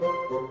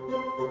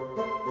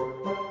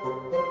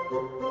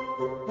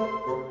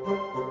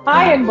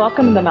Hi, and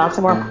welcome to the Mouse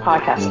and More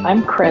podcast.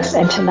 I'm Chris,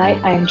 and tonight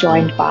I am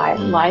joined by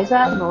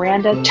Liza,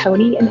 Miranda,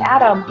 Tony, and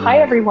Adam. Hi,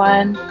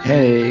 everyone.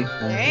 Hey.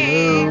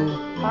 Hey.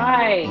 Hello.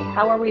 Hi.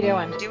 How are we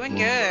doing? Doing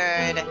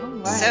good. All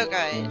right. So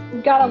good.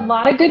 We've got a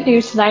lot of good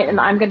news tonight, and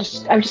I'm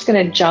just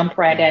gonna jump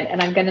right in,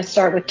 and I'm gonna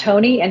start with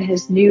Tony and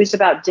his news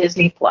about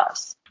Disney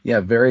Plus. Yeah,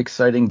 very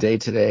exciting day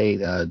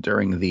today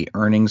during the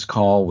earnings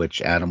call,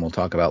 which Adam will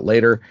talk about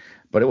later.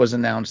 But it was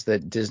announced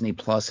that Disney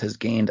Plus has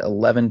gained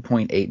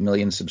 11.8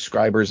 million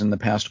subscribers in the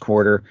past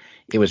quarter.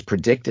 It was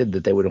predicted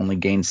that they would only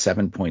gain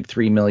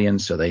 7.3 million,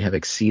 so they have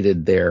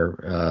exceeded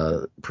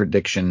their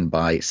prediction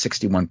by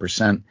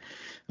 61%.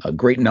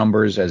 Great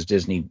numbers as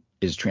Disney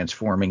is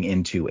transforming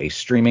into a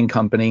streaming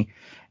company.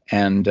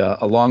 And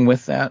along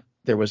with that,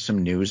 there was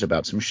some news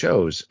about some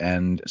shows,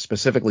 and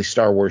specifically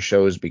Star Wars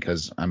shows,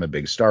 because I'm a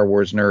big Star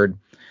Wars nerd.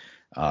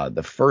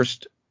 The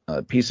first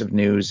piece of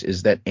news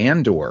is that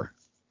Andor,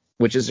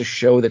 which is a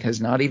show that has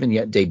not even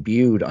yet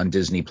debuted on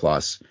Disney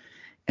Plus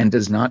and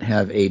does not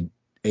have a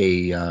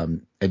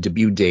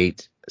debut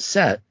date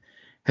set,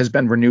 has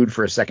been renewed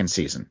for a second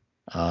season.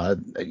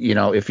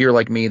 If you're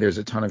like me, there's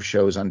a ton of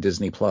shows on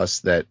Disney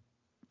Plus that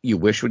you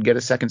wish would get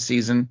a second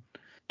season,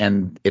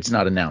 and it's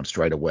not announced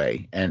right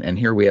away. And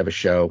here we have a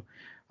show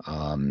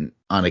on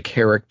a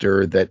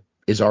character that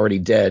is already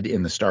dead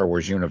in the Star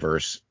Wars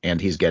universe, and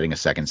he's getting a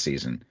second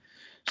season.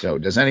 So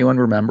does anyone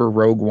remember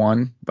Rogue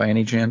One by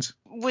any chance?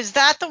 Was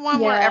that the one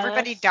where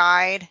everybody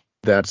died?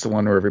 That's the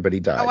one where everybody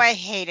died. Oh, I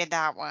hated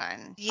that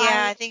one.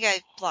 Yeah, I think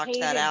I blocked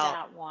that out.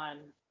 That one.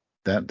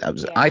 That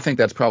was, yeah. I think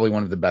that's probably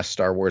one of the best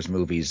Star Wars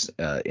movies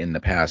in the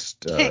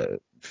past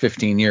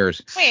 15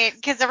 years. Wait,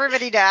 because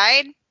everybody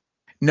died?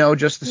 No,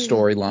 just the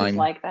storyline.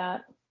 Like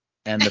that.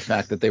 And the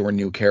fact that they were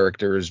new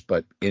characters,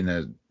 but in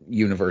a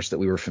universe that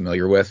we were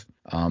familiar with.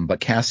 But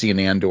Cassian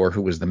Andor,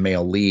 who was the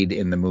male lead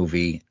in the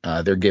movie,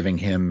 they're giving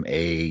him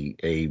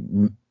a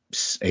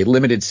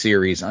limited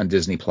series on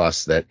Disney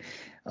Plus that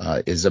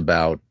is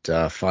about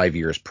 5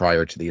 years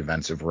prior to the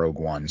events of Rogue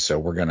One. So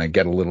we're going to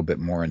get a little bit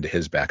more into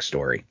his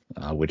backstory,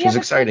 which is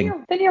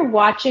exciting. Then you're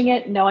watching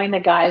it knowing the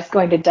guy's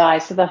going to die.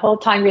 So the whole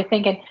time you're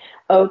thinking,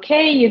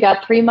 okay, you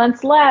got 3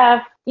 months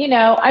left.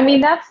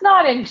 That's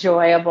not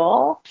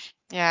enjoyable.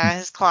 Yeah,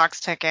 his clock's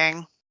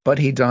ticking. But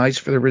he dies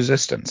for the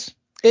Resistance.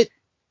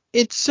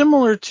 It's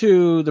similar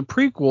to the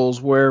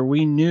prequels where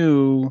we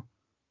knew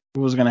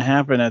what was going to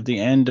happen at the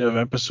end of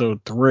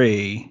episode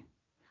 3.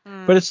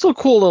 But it's still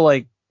cool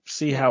to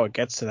see how it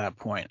gets to that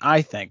point.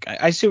 I think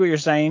I see what you're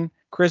saying,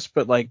 Chris,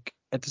 but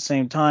at the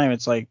same time,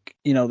 it's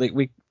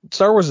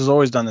Star Wars has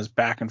always done this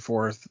back and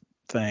forth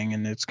thing,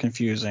 and it's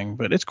confusing.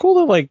 But it's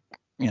cool to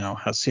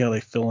see how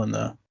they fill in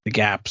the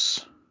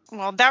gaps.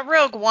 Well, that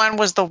Rogue One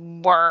was the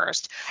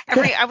worst.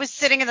 I was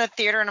sitting in the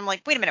theater and I'm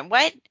like, wait a minute,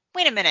 what?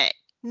 Wait a minute.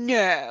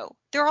 No,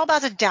 they're all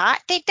about to die.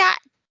 They died.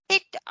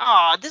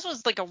 This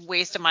was like a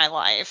waste of my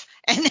life.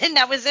 And then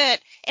that was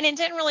it. And it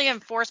didn't really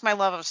enforce my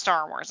love of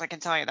Star Wars. I can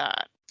tell you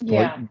that.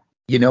 Yeah. Well,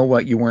 you know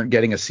what? You weren't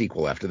getting a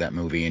sequel after that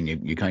movie, and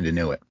you kind of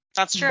knew it.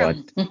 That's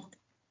true.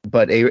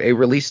 But a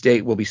release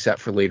date will be set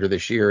for later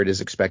this year. It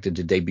is expected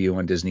to debut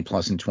on Disney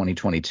Plus in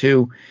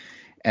 2022,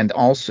 and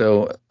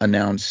also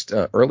announced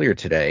earlier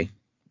today,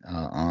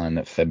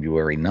 on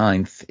February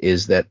 9th,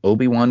 is that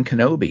Obi-Wan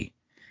Kenobi,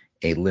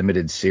 a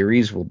limited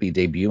series, will be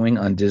debuting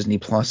on Disney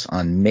Plus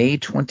on May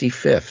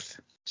 25th.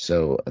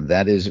 So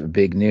that is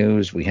big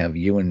news. We have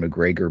Ewan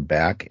McGregor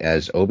back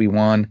as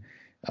Obi-Wan.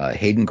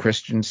 Hayden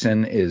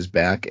Christensen is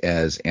back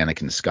as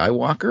Anakin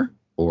Skywalker,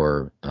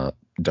 or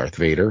Darth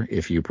Vader,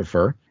 if you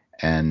prefer.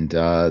 And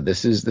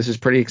this is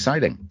pretty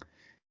exciting.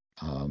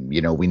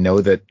 We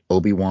know that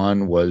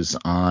Obi-Wan was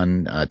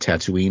on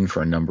Tatooine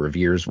for a number of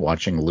years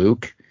watching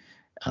Luke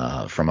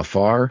from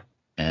afar,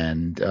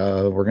 and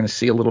we're going to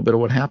see a little bit of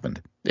what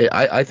happened.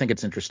 I think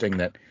it's interesting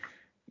that,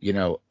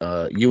 Ewan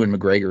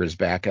McGregor is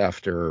back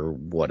after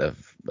a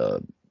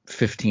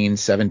 15,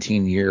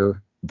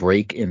 17-year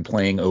break in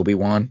playing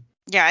Obi-Wan.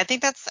 Yeah,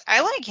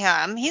 I like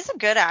him. He's a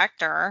good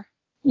actor.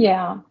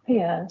 Yeah, he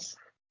is.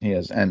 He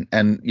is. And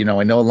I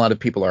know a lot of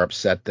people are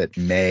upset that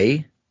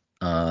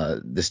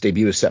this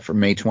debut is set for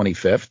May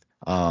 25th.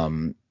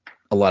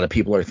 A lot of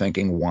people are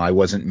thinking, why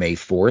wasn't May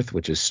 4th,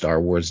 which is Star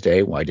Wars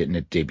Day? Why didn't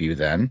it debut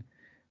then?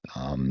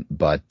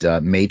 But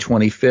May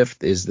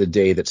 25th is the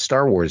day that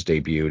Star Wars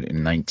debuted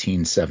in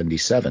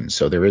 1977.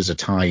 So there is a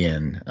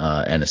tie-in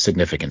and a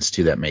significance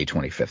to that May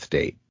 25th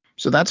date.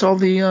 So that's all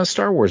the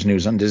Star Wars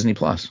news on Disney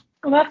Plus.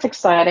 Well, that's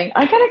exciting.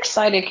 I got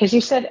excited because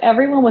you said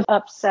everyone was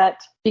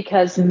upset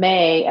because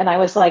May, and I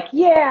was like,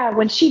 yeah,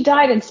 when she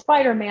died in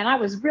Spider-Man, I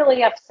was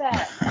really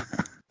upset.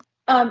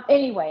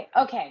 Anyway,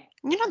 okay.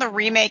 The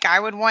remake I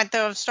would want,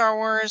 though, of Star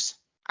Wars?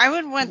 I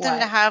would want them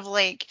to have,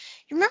 you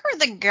remember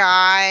the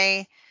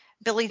guy,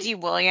 Billy D.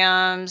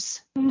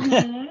 Williams?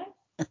 Mm-hmm.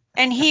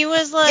 And he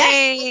was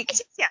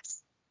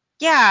Yes.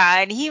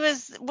 Yeah, and he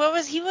was, what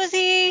was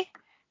he?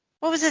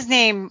 What was his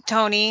name,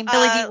 Tony?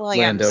 Billy D.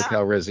 Williams. Lando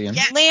Calrissian.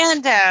 Yes.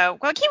 Lando.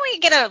 Well, can't we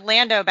get a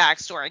Lando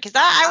backstory? Because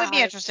I would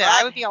be interested.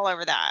 I would be all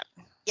over that.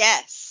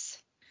 Yes.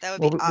 That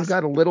would Well, be we awesome.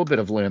 got a little bit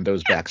of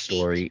Lando's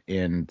backstory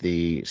in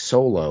the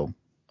Solo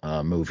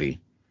movie.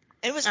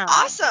 It was Oh.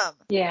 awesome.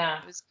 Yeah.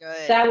 It was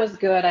good. That was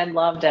good. I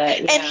loved it.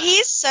 And Yeah.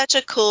 he's such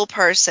a cool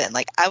person.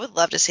 Like, I would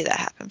love to see that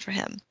happen for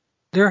him.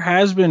 There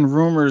has been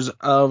rumors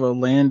of a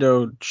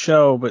Lando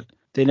show, but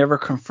they never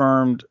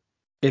confirmed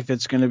if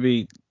it's going to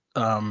be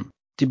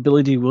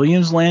Billy D.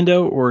 Williams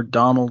Lando or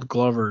Donald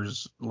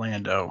Glover's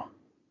Lando.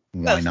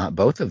 Why Both. not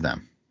both of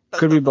them?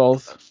 Could be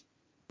both.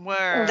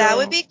 Word. That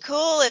would be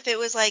cool if it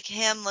was like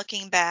him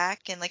looking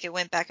back and like it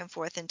went back and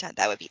forth in time.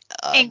 That would be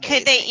amazing. And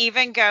could they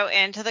even go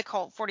into the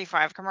Colt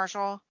 45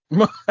 commercial?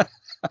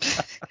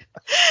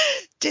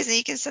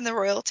 Disney can send the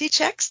royalty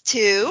checks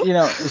too. You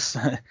know,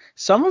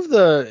 some of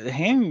the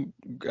hand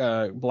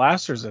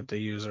blasters that they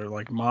use are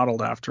like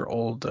modeled after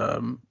old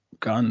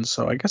guns,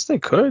 so I guess they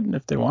could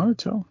if they wanted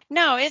to.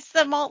 No, it's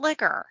the malt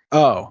liquor.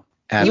 Oh.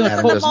 He was Adam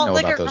in the doesn't malt know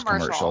liquor about those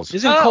commercial. commercials.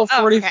 Isn't Colt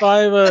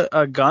 45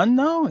 a gun,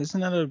 though?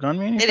 Isn't that a gun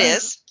manufacturer? It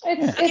is.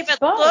 It's but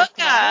both, look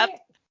right? up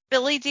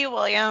Billy D.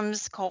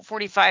 Williams Colt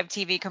 45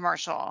 TV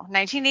commercial,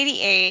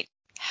 1988.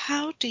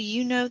 How do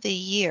you know the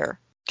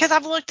year? Because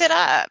I've looked it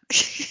up.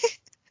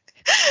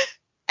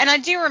 And I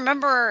do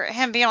remember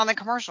him being on the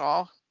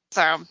commercial.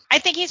 So I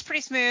think he's pretty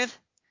smooth.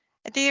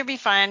 I think it'd be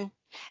fun.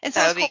 And so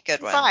That it's would be a Colt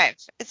good one. 45.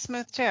 It's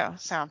smooth too.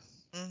 So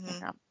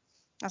Mm-hmm.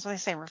 that's what they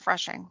say,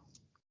 refreshing.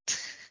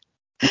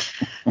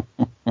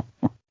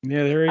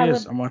 Yeah, there he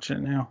is. I'm watching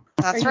it now.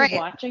 That's Are right. you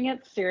watching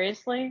it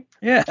seriously?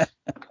 Yeah.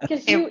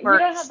 Because It you don't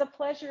works have the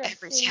pleasure of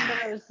every seeing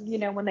time.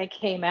 those, when they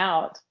came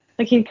out.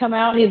 Like he'd come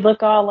out and he'd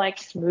look all like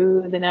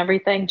smooth and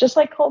everything, just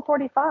like Colt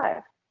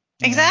 45.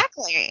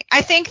 Exactly.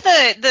 I think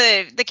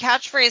the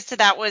catchphrase to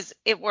that was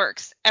 "It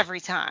works every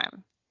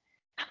time."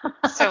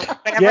 So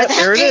whatever Yeah, that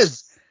there it means.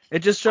 is. It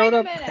just showed Wait a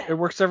up. minute. It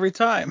works every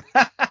time.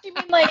 You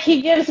mean like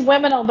he gives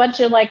women a bunch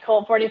of like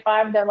Colt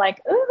 45 and they're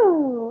like,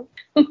 ooh.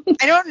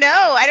 I don't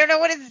know. I don't know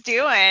what it's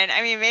doing.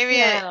 I mean, maybe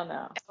Yeah, I it don't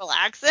know.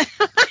 relaxes.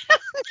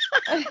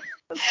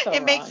 That's so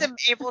It makes wrong. him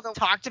able to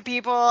talk to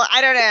people.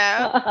 I don't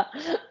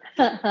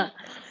know.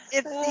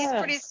 He's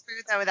pretty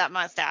smooth though with that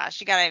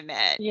mustache. You gotta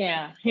admit.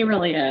 Yeah, he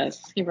really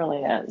is. He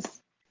really is.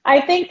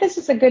 I think this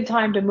is a good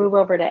time to move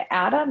over to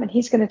Adam, and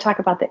he's going to talk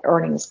about the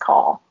earnings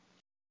call.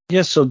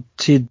 Yeah, so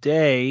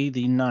today,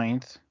 the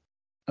 9th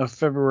of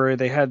February,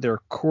 they had their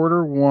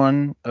quarter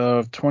one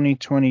of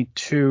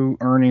 2022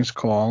 earnings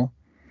call,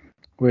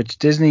 which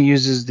Disney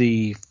uses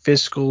the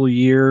fiscal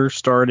year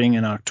starting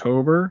in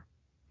October.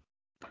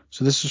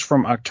 So this is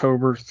from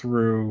October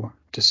through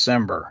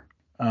December.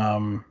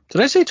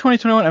 Did I say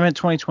 2021? I meant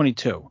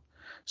 2022.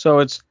 So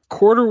it's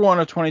quarter one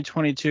of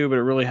 2022, but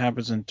it really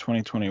happens in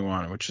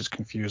 2021, which is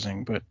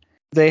confusing. But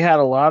they had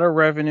a lot of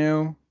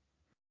revenue.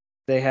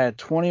 They had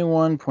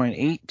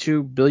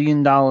 $21.82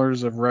 billion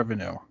of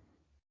revenue.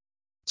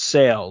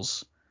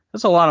 Sales.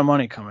 That's a lot of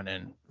money coming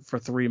in for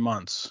 3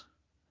 months.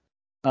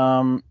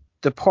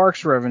 The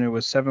parks revenue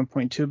was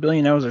 $7.2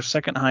 billion. That was their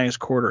second highest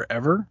quarter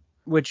ever,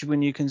 which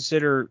when you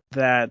consider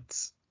that,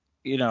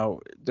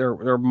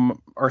 there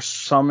are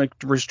some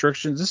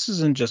restrictions. This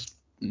isn't just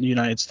the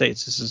United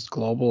States. This is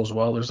global as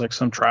well. There's like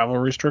some travel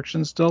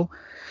restrictions still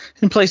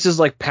in places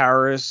like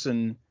Paris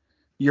and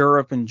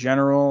Europe in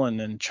general, and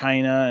then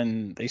China,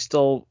 and they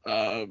still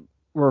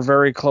were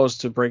very close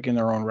to breaking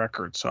their own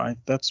record. So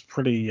that's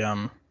pretty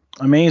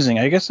amazing.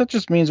 I guess that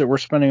just means that we're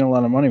spending a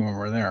lot of money when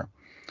we're there.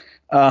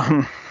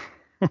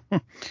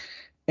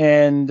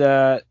 And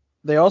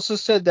they also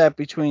said that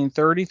between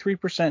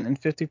 33% and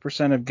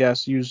 50% of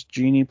guests use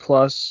Genie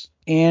Plus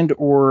and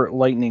or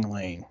Lightning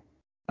Lane,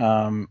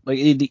 like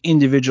the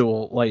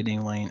individual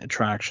Lightning Lane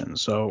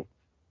attractions. So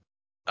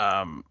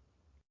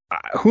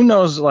who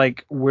knows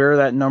like where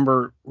that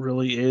number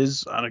really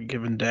is on a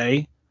given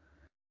day?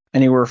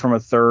 Anywhere from a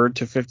third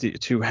to 50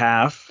 to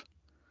half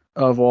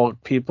of all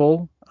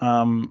people.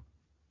 I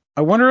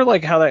wonder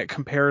like how that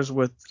compares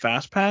with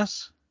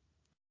FastPass.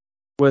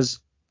 Was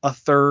a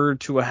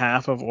third to a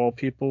half of all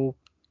people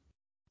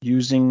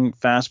using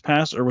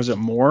FastPass, or was it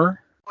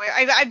more?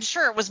 I'm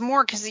sure it was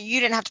more because you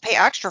didn't have to pay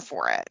extra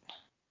for it.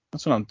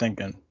 That's what I'm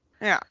thinking.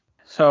 Yeah.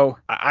 So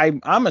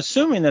I'm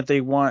assuming that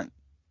they want,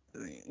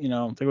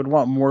 they would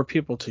want more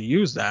people to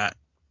use that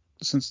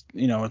since,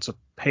 it's a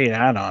paid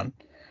add-on.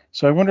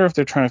 So I wonder if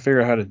they're trying to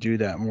figure out how to do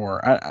that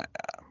more.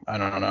 I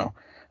don't know.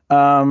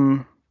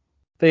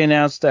 They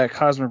announced that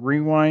Cosmic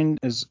Rewind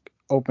is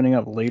opening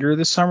up later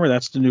this summer.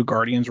 That's the new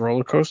Guardians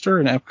roller coaster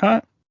in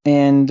Epcot.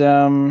 And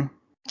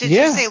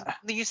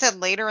you said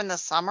later in the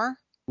summer?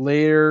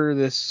 Later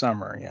this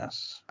summer,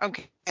 yes.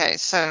 Okay,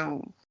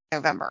 so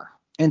November.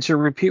 And to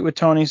repeat what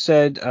Tony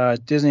said,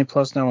 Disney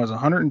Plus now has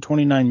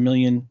 129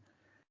 million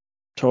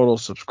total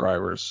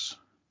subscribers,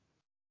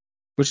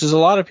 which is a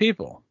lot of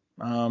people.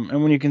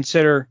 And when you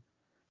consider,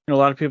 a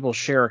lot of people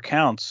share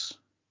accounts,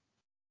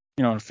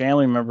 a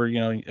family member,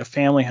 a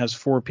family has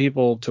 4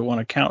 people to one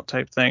account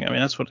type thing. I mean,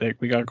 that's what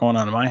we got going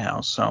on in my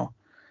house. So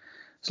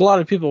there's a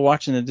lot of people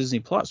watching the Disney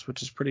Plus,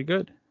 which is pretty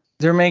good.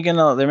 They're making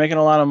a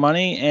lot of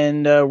money,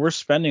 and we're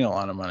spending a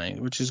lot of money,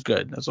 which is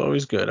good. That's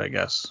always good, I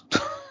guess.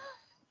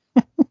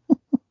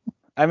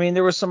 I mean,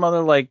 there was some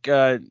other like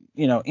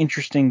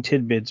interesting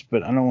tidbits,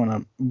 but I don't want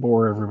to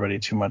bore everybody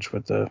too much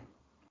with the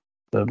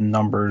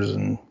numbers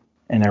and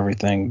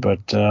everything.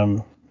 But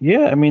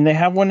yeah, I mean, they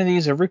have one of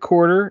these every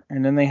quarter,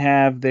 and then they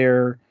have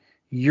their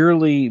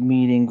yearly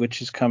meeting,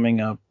 which is coming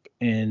up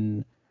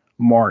in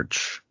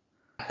March.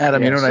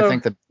 Adam, Yeah, you know what I so-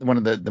 think that one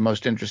of the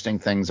most interesting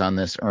things on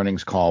this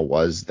earnings call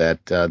was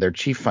that their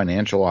chief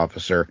financial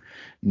officer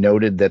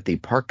noted that the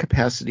park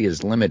capacity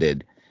is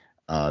limited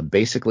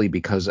basically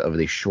because of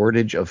the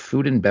shortage of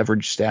food and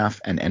beverage staff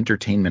and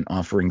entertainment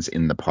offerings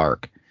in the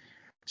park.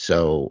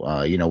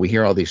 So, we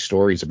hear all these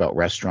stories about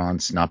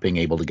restaurants not being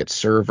able to get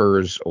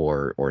servers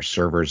or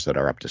servers that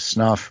are up to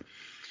snuff.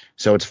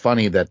 So it's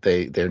funny that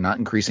they're not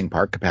increasing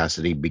park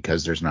capacity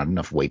because there's not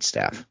enough wait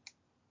staff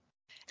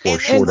or And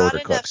there's short not order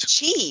enough cooks.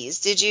 cheese.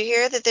 Did you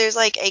hear that there's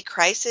like a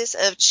crisis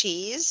of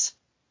cheese?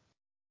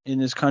 in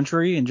this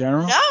country in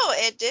general. No,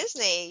 at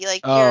Disney.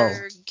 Like Oh.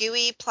 your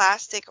gooey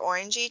plastic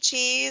orangey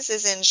cheese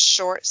is in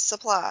short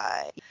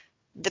supply.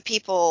 The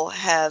people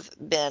have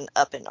been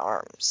up in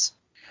arms.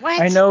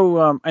 What? I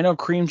know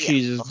cream Yeah.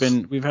 cheese has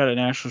been. We've had a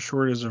national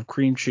shortage of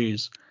cream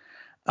cheese.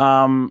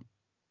 Um,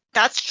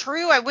 That's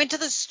true. I went to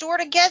the store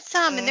to get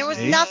some, and there was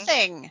Mhm.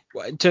 nothing.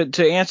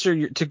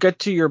 to get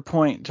to your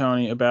point,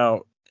 Tony,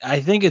 about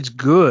I think it's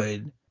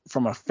good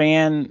from a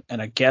fan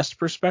and a guest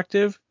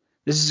perspective.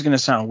 This is going to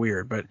sound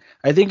weird, but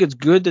I think it's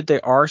good that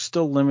they are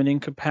still limiting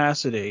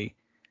capacity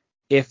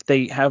if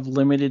they have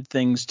limited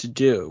things to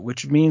do,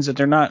 which means that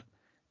they're not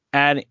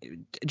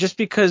adding just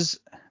because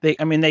they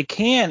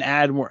can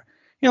add more.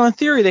 In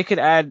theory they could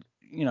add,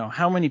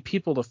 how many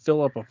people to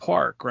fill up a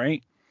park,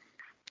 right?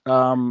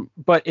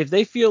 But if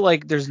they feel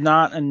like there's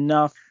not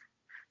enough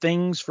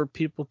things for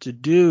people to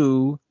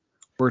do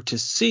or to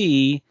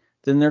see,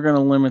 then they're going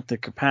to limit the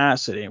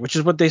capacity, which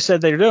is what they said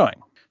they're doing.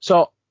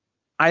 So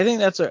I think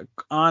that's an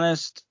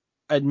honest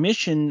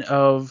admission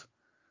of,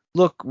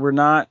 look, we're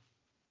not,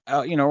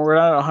 we're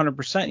not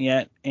 100%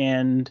 yet,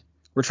 and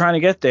we're trying to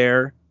get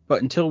there,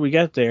 but until we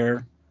get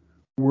there,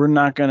 we're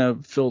not going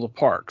to fill the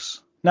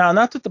parks. Now,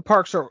 not that the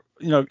parks are,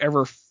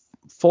 ever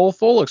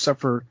full, except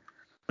for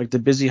like the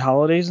busy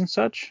holidays and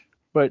such,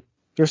 but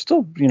they're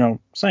still,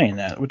 saying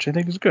that, which I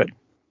think is good.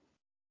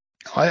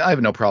 I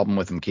have no problem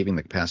with them keeping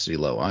the capacity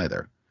low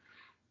either,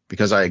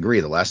 because I agree.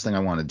 The last thing I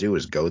want to do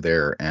is go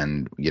there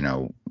and,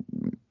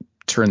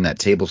 turn that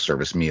table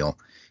service meal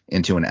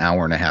into an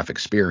hour and a half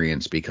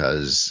experience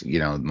because,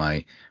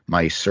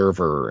 my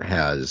server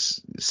has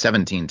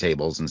 17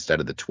 tables instead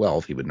of the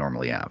 12 he would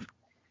normally have.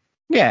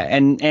 Yeah,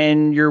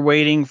 and you're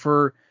waiting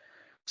for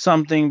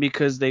something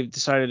because they've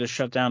decided to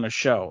shut down a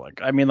show.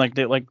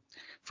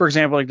 For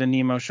example, like the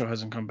Nemo show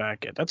hasn't come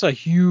back yet. That's a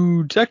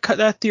huge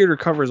that theater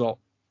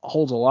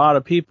holds a lot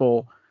of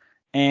people,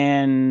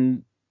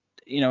 and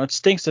it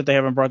stinks that they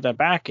haven't brought that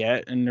back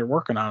yet, and they're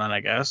working on it,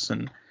 I guess.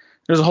 And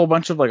there's a whole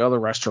bunch of like other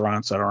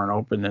restaurants that aren't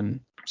open, and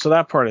so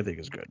that part I think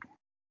is good.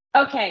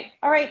 Okay.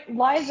 All right,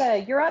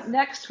 Liza, you're up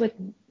next with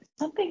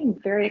something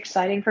very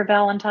exciting for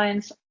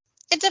Valentine's.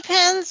 It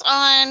depends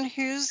on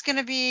who's going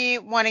to be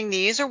wanting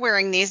these or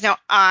wearing these. Now,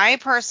 I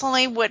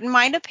personally wouldn't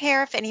mind a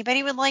pair if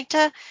anybody would like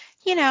to,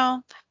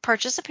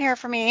 purchase a pair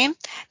for me.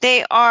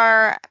 They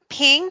are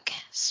pink,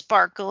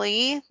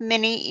 sparkly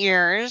mini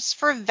ears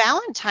for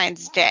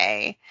Valentine's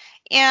Day.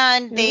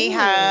 And they Ooh.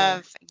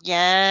 have,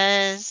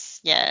 yes,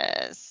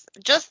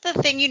 just the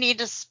thing you need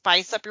to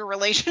spice up your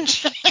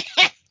relationship.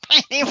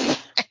 Anyway.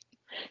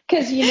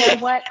 Because you know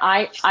what?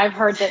 I've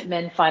heard that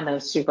men find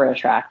those super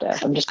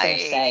attractive. I'm just going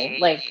to say.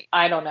 Like,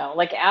 I don't know.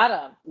 Like,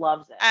 Adam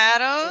loves it.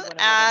 Adam, Like, when a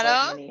woman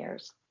wears mini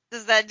ears.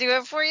 does that do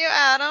it for you,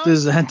 Adam?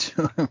 Does that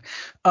do?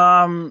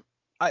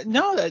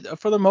 No,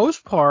 for the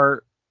most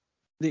part,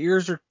 the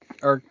ears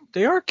are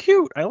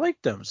cute. I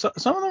like them. So,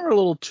 some of them are a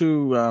little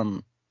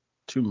too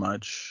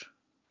much.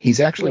 He's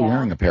actually Yeah.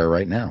 wearing a pair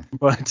right now.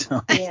 But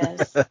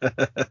Yes.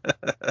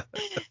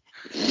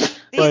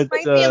 These might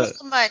be a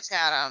little much,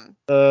 Adam.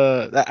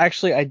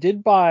 Actually, I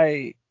did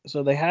buy.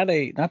 So they had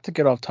not to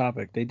get off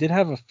topic. They did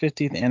have a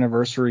 50th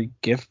anniversary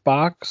gift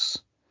box,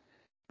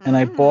 and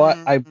I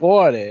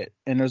bought it,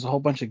 and there's a whole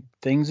bunch of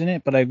things in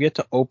it, but I've yet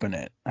to open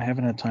it. I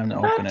haven't had time to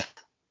open it.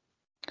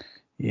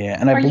 Yeah,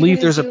 and I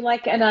believe there's do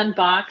like an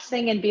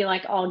unboxing and be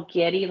like all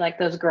giddy like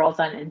those girls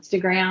on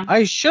Instagram?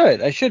 I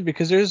should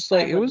because there's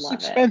I it would was love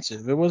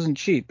expensive. It wasn't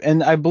cheap,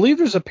 and I believe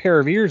there's a pair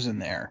of ears in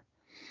there.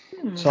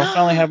 So I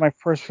finally have my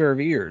first pair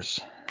of ears.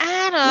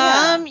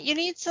 Adam, you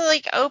need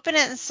to open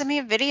it and send me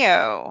a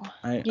video.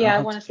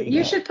 I want to see.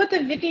 You should put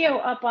the video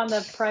up on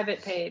the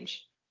private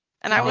page.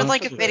 And I would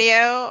like a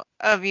video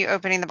of you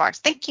opening the box.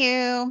 Thank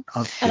you.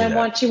 And I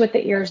want you with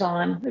the ears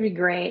on. That'd be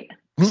great.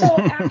 So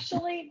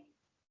actually,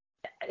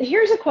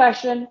 here's a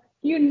question.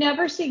 You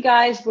never see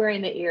guys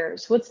wearing the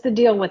ears. What's the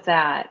deal with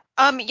that?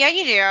 Yeah,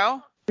 you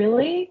do.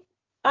 Really?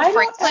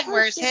 Franklin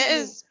wears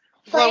his.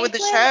 Glow with the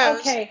shows.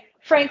 Okay.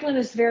 Franklin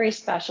is very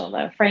special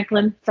though.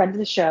 Franklin, friend of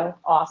the show,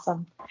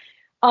 awesome.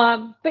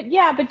 But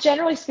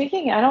generally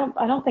speaking, I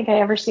don't think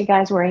I ever see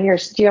guys wearing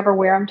ears. Do you ever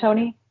wear them,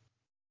 Tony?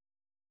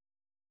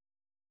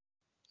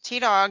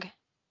 T-Dog.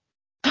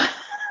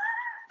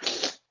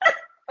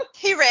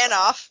 He ran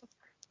off.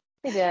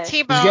 He did.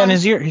 He's getting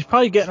his ear. He's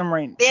probably getting them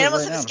right. The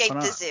animals right have now to escaped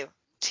put the on. zoo.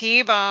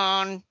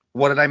 T-Bone.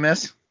 What did I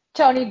miss?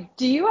 Tony,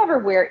 do you ever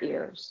wear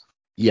ears?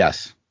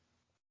 Yes.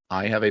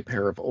 I have a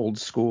pair of old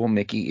school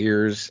Mickey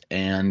ears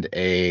and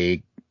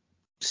a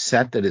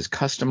set that is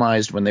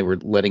customized when they were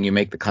letting you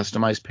make the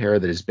customized pair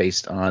that is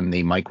based on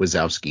the Mike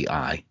Wazowski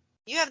eye.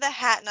 You have the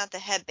hat, not the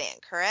headband,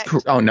 correct?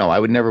 Oh, no, I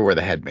would never wear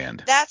the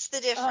headband. That's the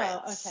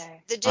difference. Oh,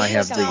 okay. The I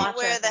have Disneys the- don't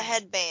wear the Gotcha.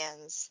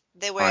 headbands.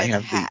 They wear I the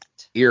have hat.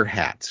 the ear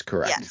hats,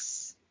 correct.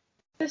 Yes.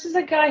 This is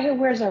a guy who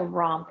wears a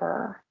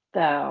romper,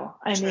 though.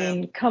 I True.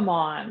 mean, come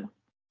on.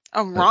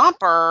 A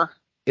romper.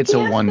 It's He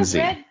a has the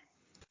onesie. red-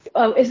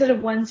 Oh, is it a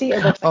onesie?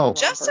 It looks like Oh. a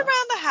Just romper.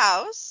 around the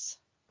house.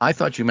 I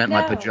thought you meant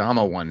my No.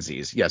 pajama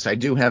onesies. Yes, I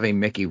do have a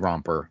Mickey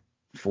romper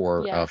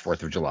for Yes.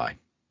 4th of July.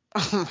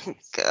 Oh my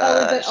gosh.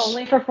 Oh, is it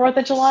only for 4th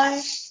of July?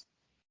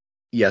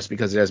 Yes,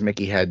 because it has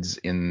Mickey heads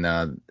in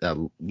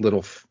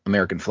little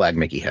American flag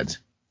Mickey heads.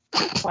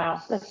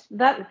 Wow. That's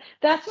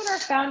what our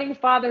founding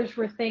fathers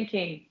were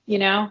thinking, you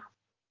know?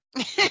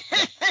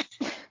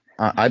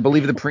 I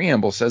believe the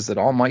preamble says that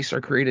all mice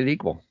are created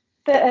equal.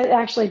 It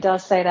actually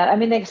does say that. I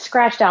mean, they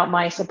scratched out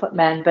mice and put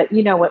men, but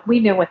you know what? We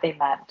knew what they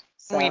meant.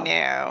 So. We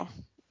knew.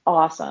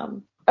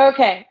 Awesome.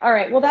 Okay. All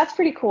right. Well, that's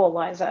pretty cool,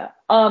 Liza.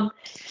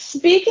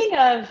 Speaking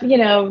of, you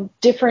know,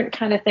 different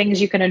kind of things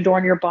you can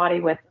adorn your body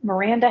with,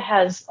 Miranda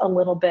has a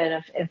little bit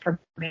of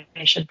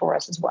information for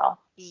us as well.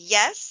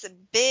 Yes,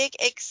 big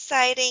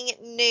exciting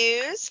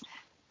news.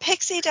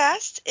 Pixie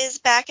Dust is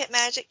back at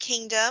Magic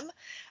Kingdom.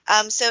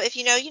 So if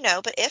you know, you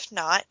know, but if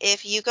not,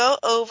 if you go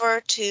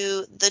over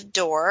to the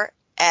door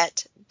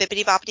at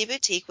Bibbidi Boppidi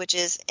Boutique, which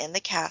is in the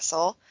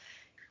castle,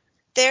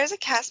 there's a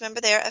cast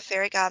member there, a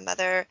fairy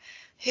godmother,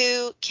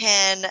 who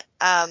can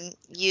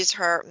use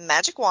her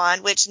magic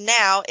wand, which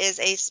now is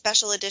a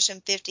special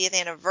edition 50th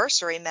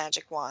anniversary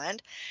magic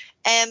wand,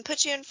 and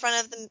put you in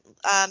front of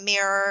the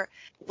mirror,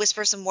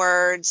 whisper some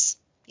words,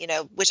 you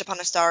know, wish upon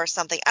a star or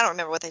something. I don't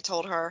remember what they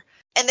told her.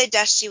 And they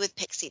dust you with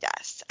pixie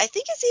dust. I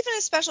think it's even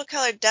a special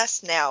colored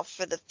dust now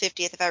for the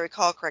 50th, if I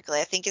recall correctly.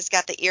 I think it's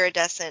got the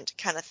iridescent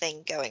kind of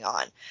thing going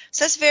on.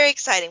 So it's very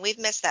exciting. We've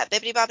missed that.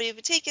 Bibbidi Bobbidi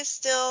Boutique is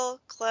still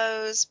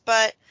closed,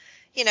 but,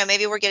 you know,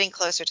 maybe we're getting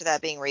closer to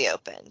that being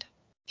reopened.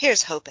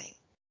 Here's hoping.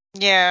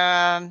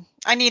 Yeah.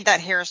 I need that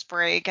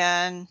hairspray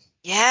again.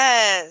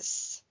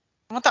 Yes.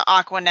 I want the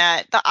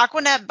Aquanet. The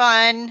Aquanet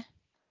bun.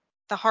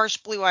 The harsh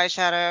blue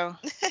eyeshadow.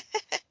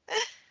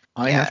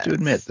 I have to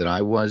admit that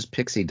I was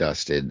pixie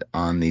dusted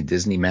on the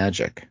Disney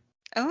Magic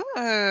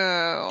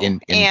Oh.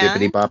 in and?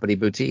 Bibbidi Boppidi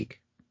Boutique.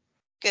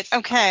 Good for you.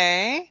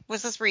 Okay.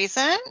 Was this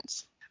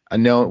recent?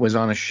 No, it was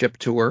on a ship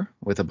tour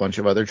with a bunch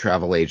of other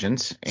travel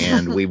agents,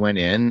 and we went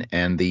in,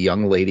 and the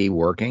young lady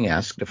working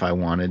asked if I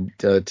wanted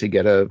to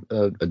get a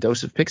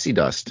dose of pixie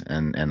dust,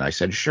 and I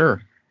said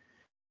sure.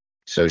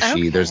 So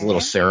there's a little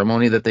Okay.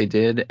 ceremony that they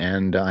did,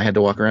 and I had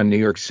to walk around New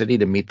York City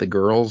to meet the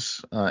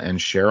girls and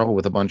Cheryl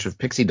with a bunch of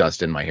pixie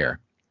dust in my hair.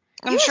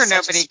 I'm You are sure such a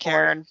nobody sport.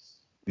 cared.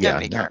 Yeah,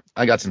 Nobody no, cared.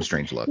 I got some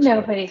strange looks.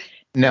 Nobody.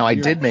 Now, I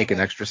You're- did make an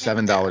extra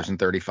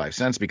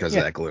 $7.35 because Yeah,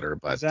 of that glitter,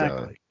 but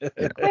Exactly. Wait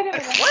a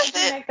minute. How Worth did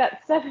you it. make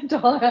that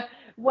 $7?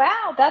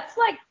 Wow, that's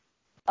like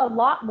a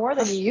lot more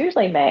than you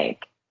usually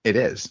make. it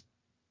is.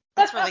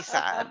 That's really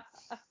sad.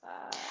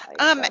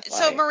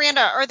 So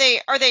Miranda, are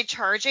they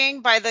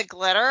charging by the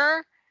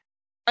glitter?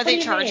 Are do they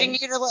you charging mean?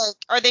 you to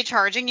are they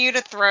charging you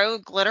to throw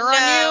glitter on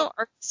No. you?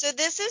 Or, So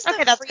this is Okay,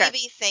 the that's good.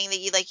 freebie thing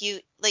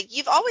that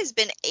you've always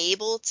been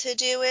able to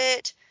do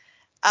it.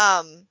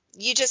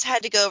 You just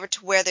had to go over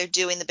to where they're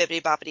doing the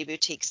Bibbidi Boppidi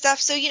Boutique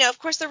stuff. So, you know, of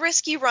course, the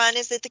risk you run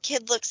is that the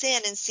kid looks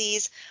in and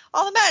sees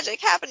all the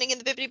magic happening in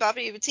the Bibbidi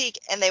Boppidi Boutique,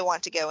 and they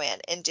want to go in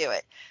and do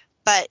it.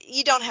 But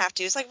you don't have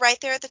to. It's like right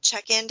there at the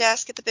check-in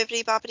desk at the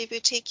Bibbidi Boppidi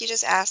Boutique. You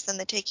just ask them.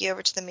 They take you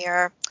over to the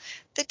mirror.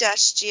 They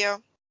dust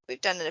you. We've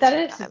done it a That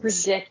few is times.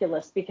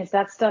 ridiculous because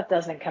that stuff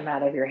doesn't come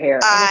out of your hair.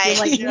 And I if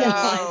you're like me and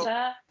know.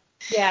 Liza,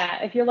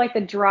 yeah, if you're like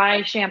the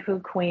dry shampoo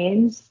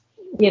queens,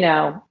 you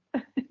know,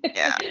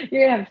 Yeah.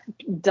 you're gonna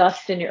have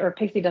dust in your or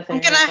pixie dust in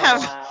I'm your hair gonna for a have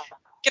while.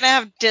 gonna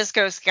have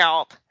disco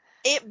scalp.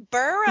 It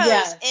burrows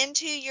Yes.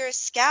 into your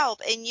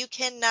scalp, and you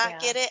cannot Yeah.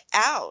 get it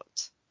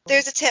out.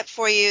 There's a tip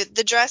for you.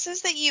 The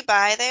dresses that you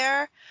buy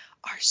there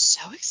are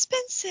so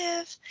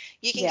expensive.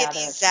 You can Yeah, get the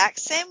they're exact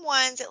expensive. same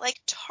ones at like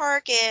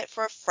Target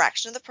for a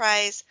fraction of the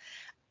price.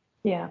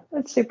 Yeah,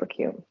 that's super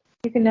cute.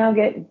 You can now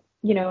get,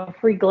 you know,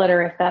 free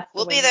glitter if that's the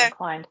We'll way be you're there.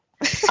 inclined.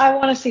 I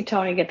want to see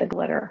Tony get the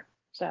glitter.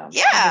 So I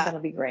Yeah. think that'll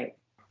be great.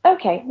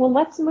 Okay, well,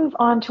 let's move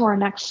on to our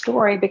next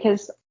story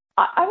because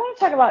I want to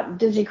talk about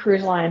Disney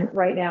Cruise Line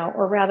right now,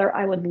 or rather,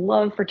 I would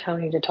love for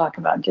Tony to talk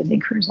about Disney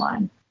Cruise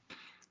Line.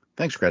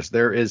 Thanks, Chris.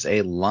 There is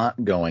a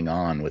lot going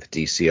on with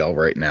DCL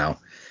right now,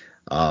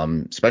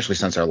 especially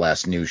since our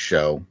last news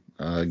show.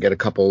 Get a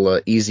couple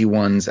easy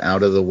ones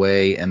out of the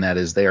way, and that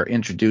is they are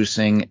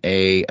introducing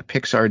a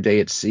Pixar Day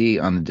at Sea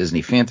on the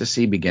Disney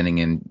Fantasy beginning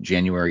in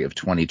January of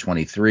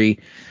 2023.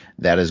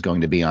 That is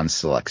going to be on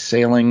select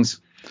sailings.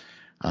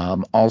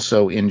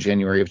 Also in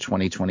January of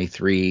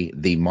 2023,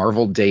 the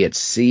Marvel Day at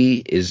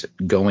Sea is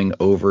going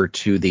over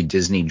to the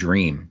Disney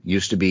Dream.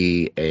 Used to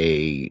be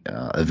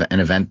an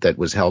event that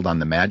was held on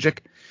the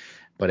Magic,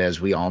 but as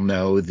we all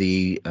know,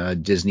 the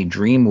Disney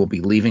Dream will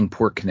be leaving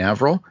Port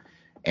Canaveral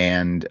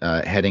and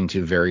heading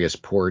to various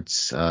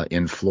ports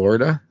in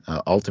Florida,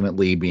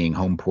 ultimately being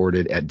home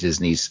ported at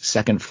Disney's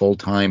second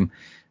full-time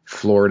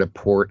Florida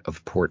port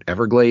of Port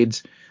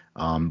Everglades.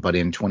 But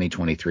in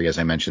 2023, as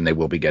I mentioned, they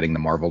will be getting the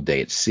Marvel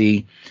Day at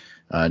Sea.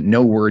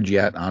 No word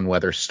yet on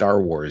whether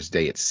Star Wars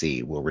Day at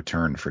Sea will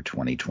return for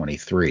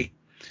 2023.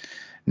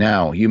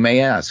 Now, you may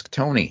ask,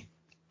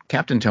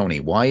 Captain Tony,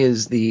 why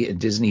is the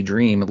Disney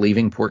Dream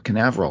leaving Port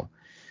Canaveral?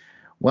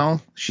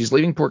 Well, she's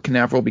leaving Port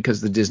Canaveral because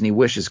the Disney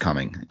Wish is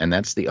coming, and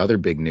that's the other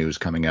big news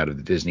coming out of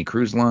the Disney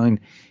Cruise Line,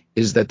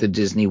 is that the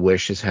Disney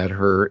Wish has had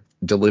her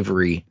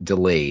delivery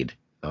delayed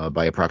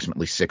by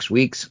approximately 6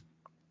 weeks,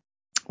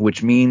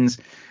 which means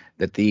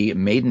that the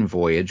maiden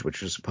voyage,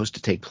 which was supposed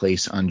to take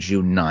place on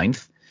June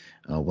 9th,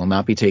 will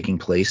not be taking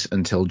place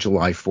until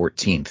July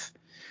 14th.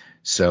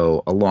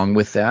 So along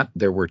with that,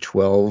 there were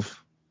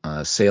 12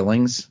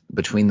 sailings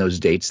between those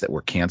dates that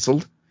were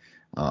canceled.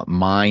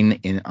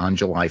 Mine on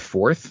July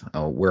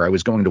 4th, where I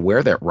was going to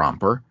wear that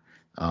romper,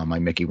 my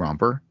Mickey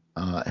romper,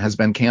 has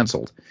been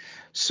canceled.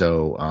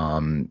 So,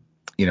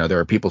 there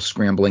are people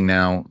scrambling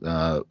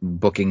now.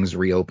 Bookings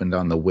reopened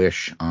on the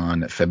Wish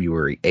on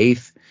February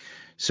 8th.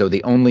 So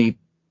the only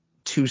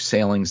 2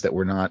 sailings that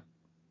were not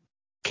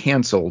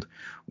canceled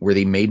were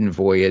the maiden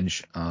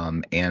voyage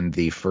and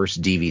the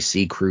first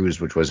DVC cruise,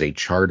 which was a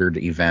chartered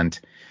event.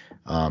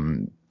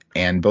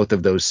 And both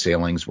of those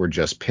sailings were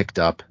just picked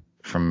up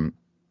from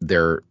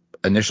their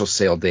initial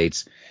sail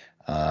dates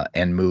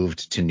and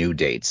moved to new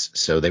dates.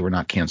 So they were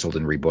not canceled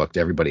and rebooked.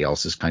 Everybody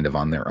else is kind of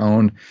on their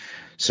own.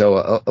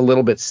 So a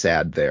little bit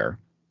sad there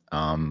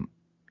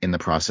in the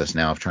process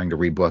now of trying to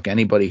rebook.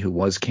 Anybody who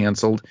was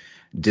canceled,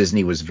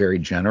 Disney was very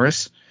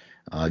generous.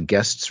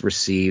 Guests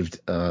received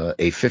a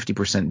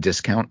 50%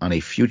 discount on a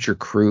future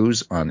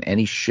cruise on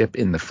any ship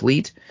in the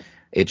fleet.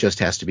 It just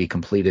has to be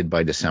completed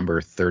by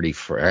December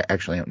 31st.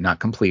 Actually, not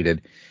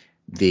completed.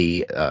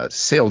 The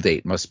sale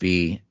date must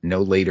be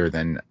no later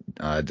than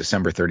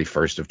December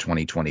 31st of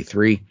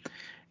 2023.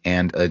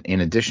 And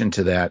in addition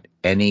to that,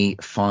 any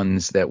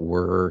funds that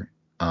were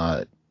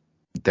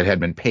that had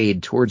been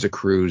paid towards a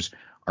cruise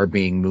are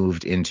being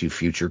moved into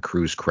future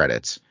cruise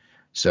credits.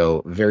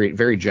 So very,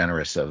 very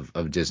generous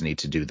of Disney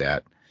to do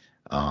that.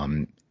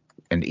 And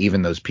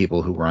even those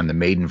people who were on the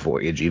maiden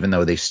voyage, even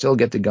though they still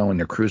get to go and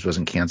their cruise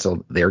wasn't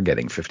canceled, they're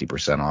getting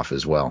 50% off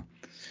as well.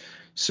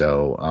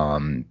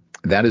 So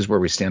that is where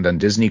we stand on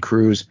Disney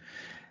Cruise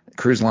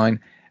Line.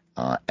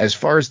 As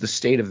far as the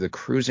state of the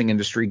cruising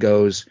industry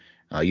goes,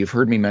 you've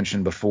heard me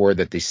mention before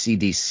that the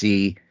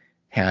CDC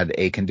had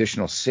a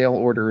conditional sail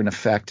order in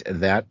effect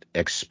that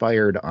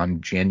expired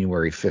on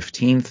January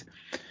 15th.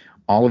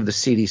 All of the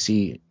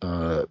CDC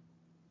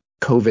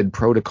COVID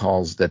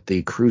protocols that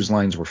the cruise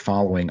lines were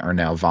following are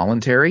now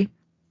voluntary,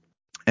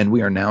 and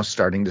we are now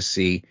starting to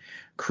see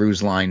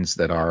cruise lines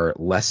that are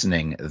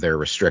lessening their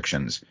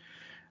restrictions.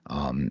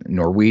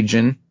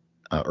 Norwegian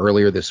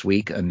earlier this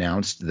week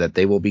announced that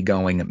they will be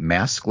going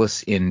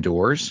maskless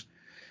indoors.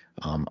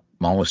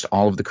 Almost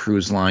all of the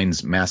cruise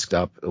lines masked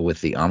up with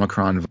the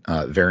Omicron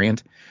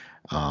variant,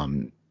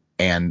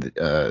 and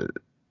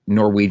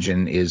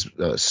Norwegian is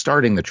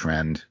starting the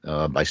trend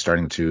by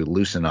starting to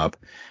loosen up.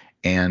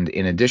 And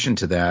in addition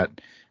to that,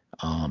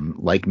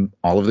 like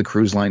all of the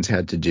cruise lines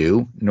had to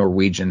do,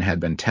 Norwegian had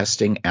been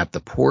testing at the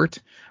port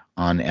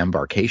on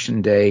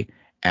embarkation day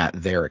at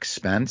their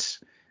expense.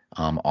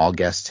 All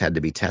guests had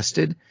to be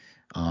tested,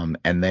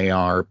 and they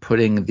are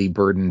putting the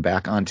burden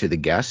back onto the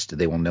guest.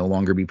 They will no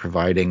longer be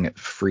providing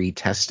free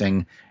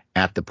testing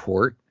at the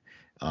port.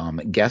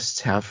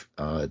 Guests have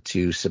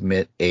to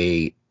submit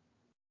a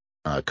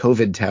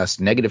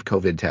negative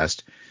COVID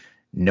test,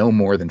 no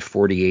more than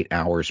 48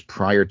 hours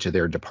prior to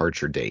their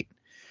departure date.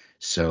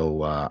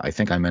 So I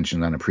think I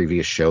mentioned on a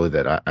previous show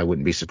that I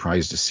wouldn't be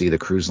surprised to see the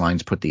cruise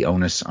lines put the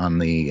onus on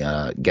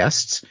the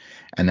guests,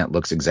 and that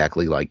looks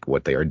exactly like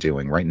what they are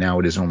doing. Right now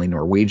it is only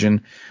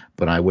Norwegian,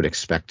 but I would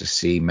expect to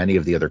see many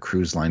of the other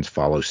cruise lines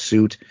follow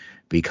suit,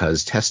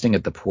 because testing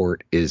at the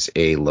port is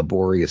a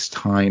laborious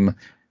time,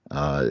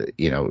 I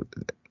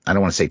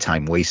don't want to say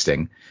time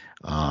wasting,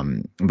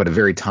 but a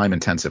very time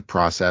intensive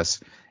process,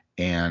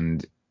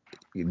 and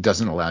it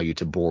doesn't allow you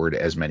to board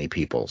as many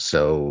people.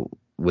 So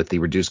with the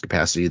reduced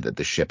capacity that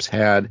the ships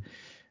had,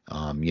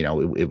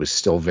 it was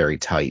still very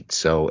tight.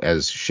 So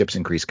as ships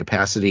increase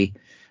capacity,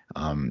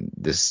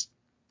 this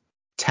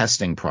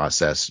testing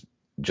process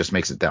just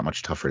makes it that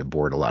much tougher to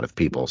board a lot of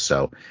people.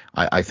 So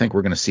I think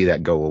we're going to see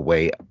that go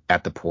away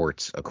at the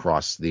ports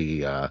across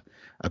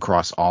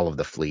all of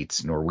the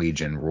fleets: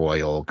 Norwegian,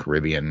 Royal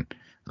Caribbean,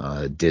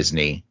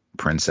 Disney,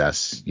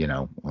 Princess,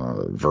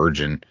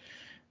 Virgin.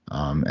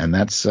 And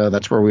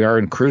that's where we are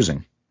in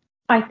cruising.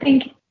 I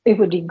think it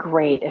would be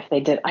great if they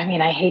did. I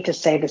mean, I hate to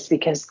say this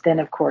because then,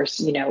 of course,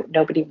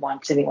 nobody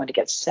wants anyone to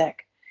get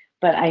sick.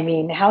 But I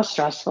mean, how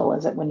stressful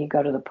is it when you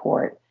go to the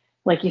port?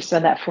 Like you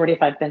said, that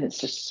 45 minutes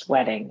just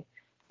sweating,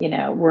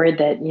 worried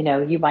that,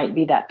 you might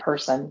be that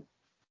person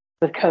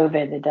with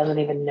COVID that doesn't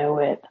even know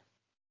it.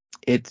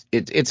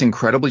 It's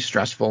incredibly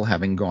stressful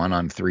having gone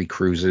on 3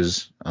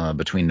 cruises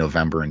between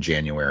November and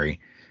January.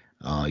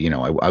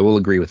 I will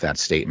agree with that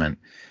statement.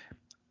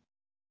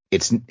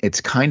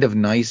 It's kind of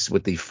nice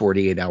with the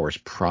 48 hours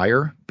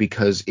prior,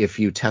 because if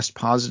you test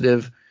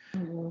positive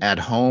at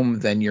home,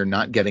 then you're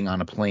not getting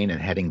on a plane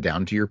and heading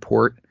down to your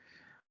port.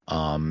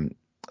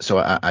 So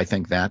I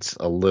think that's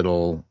a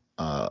little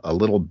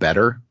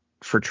better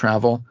for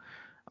travel.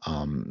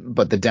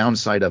 But the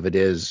downside of it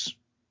is,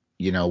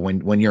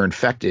 when you're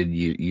infected,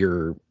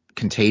 you're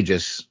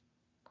contagious,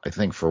 I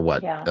think, for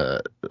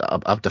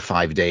up to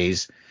 5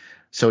 days.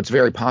 So it's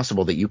very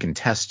possible that you can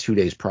test 2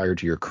 days prior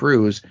to your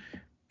cruise,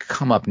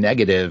 come up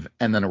negative,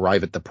 and then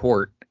arrive at the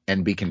port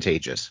and be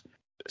contagious.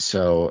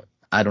 So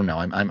I don't know.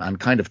 I'm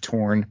kind of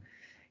torn.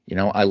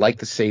 I like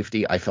the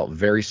safety. I felt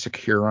very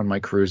secure on my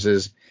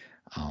cruises,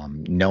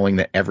 knowing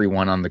that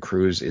everyone on the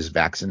cruise is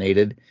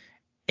vaccinated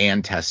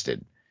and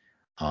tested.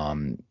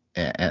 And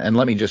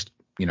let me just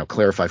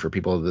clarify for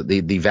people that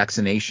the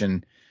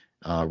vaccination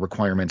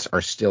requirements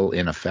are still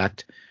in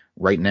effect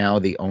right now.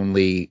 The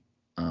only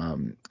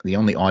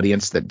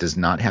audience that does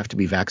not have to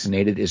be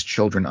vaccinated is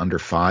children under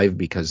 5,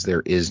 because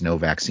there is no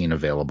vaccine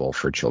available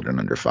for children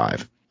under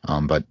 5.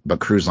 But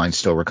cruise lines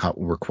still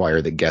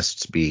require that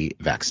guests be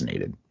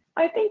vaccinated.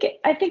 I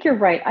think you're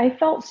right. I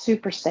felt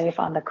super safe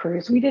on the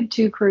cruise. We did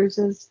 2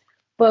 cruises.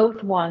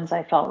 Both ones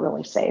I felt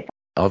really safe.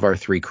 Of our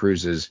 3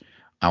 cruises,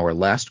 our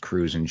last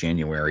cruise in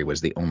January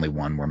was the only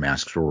one where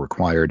masks were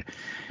required.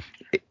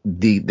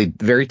 The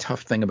very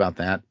tough thing about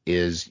that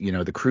is,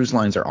 the cruise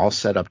lines are all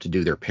set up to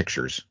do their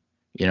pictures.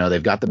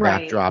 They've got the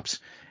backdrops,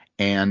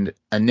 and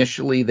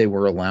initially they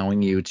were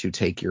allowing you to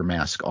take your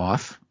mask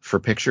off for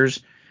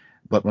pictures.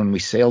 But when we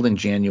sailed in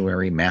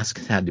January,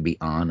 masks had to be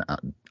on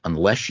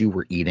unless you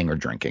were eating or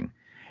drinking.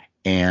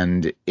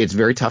 And it's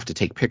very tough to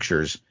take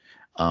pictures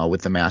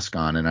with the mask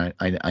on. And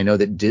I know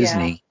that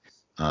Disney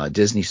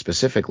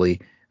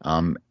specifically,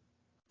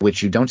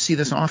 which you don't see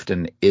this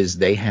often, is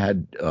they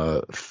had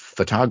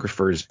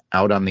photographers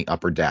out on the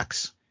upper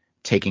decks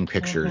taking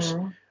pictures,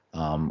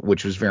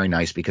 which was very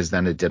nice, because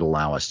then it did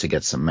allow us to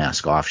get some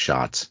mask off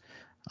shots.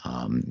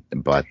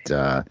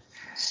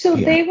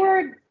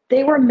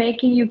 They were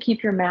making you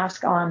keep your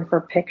mask on for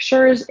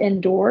pictures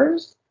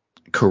indoors?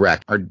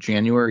 Correct. Our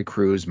January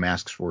cruise,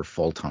 masks were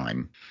full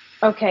time.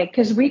 Okay,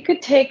 because we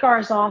could take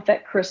ours off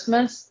at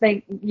Christmas.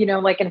 They,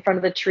 like in front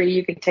of the tree,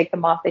 you could take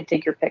them off. They'd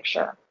take your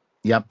picture.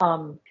 Yep.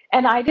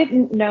 And I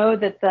didn't know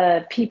that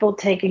the people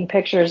taking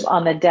pictures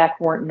on the deck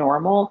weren't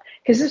normal,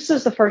 because this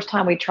was the first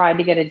time we tried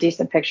to get a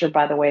decent picture.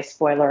 By the way,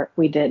 spoiler,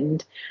 we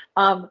didn't.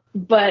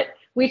 But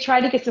we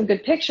tried to get some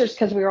good pictures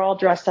because we were all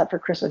dressed up for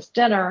Christmas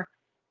dinner.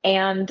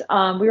 And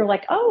we were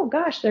like, oh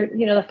gosh, the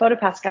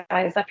PhotoPass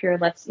guy is up here.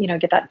 Let's,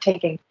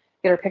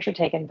 get our picture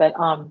taken. But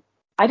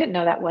I didn't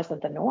know that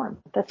wasn't the norm.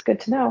 That's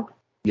good to know.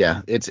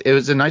 Yeah, it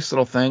was a nice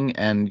little thing.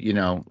 And,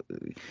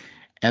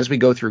 as we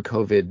go through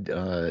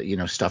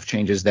COVID, stuff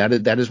changes. That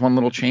is one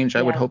little change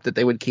I would hope that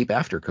they would keep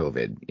after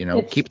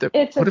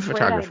COVID. Put a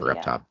photographer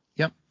up top.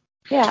 Yep.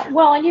 Yeah.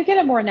 Well, and you get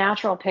a more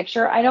natural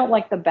picture. I don't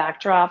like the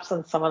backdrops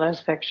on some of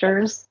those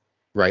pictures.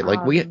 Right.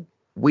 Like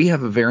we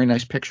have a very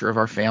nice picture of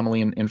our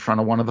family in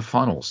front of one of the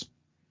funnels.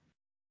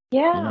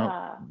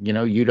 Yeah.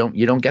 You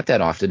don't get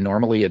that often.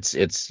 Normally it's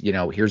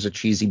here's a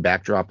cheesy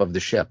backdrop of the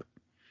ship.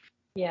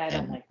 Yeah, I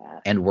don't like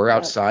that. And we're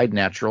outside,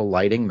 natural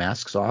lighting,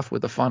 masks off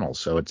with a funnel,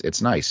 so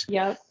it's nice.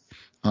 Yep.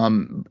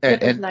 With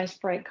those nice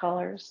bright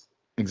colors.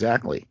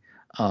 Exactly.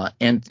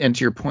 And to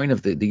your point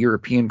of the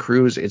European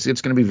cruise, it's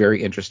going to be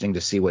very interesting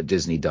to see what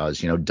Disney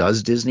does.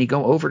 Does Disney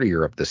go over to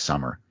Europe this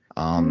summer?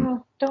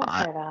 Don't say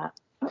that.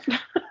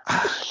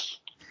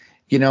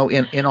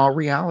 In all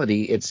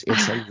reality, it's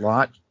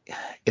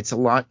a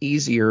lot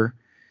easier,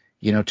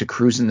 to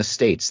cruise in the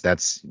States.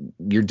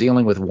 You're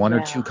dealing with one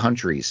or two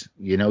countries.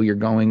 You're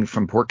going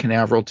from Port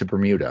Canaveral to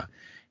Bermuda.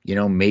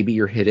 Maybe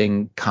you're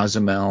hitting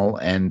Cozumel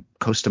and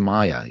Costa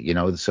Maya.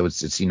 So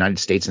it's the United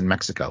States and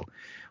Mexico.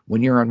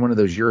 When you're on one of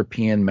those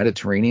European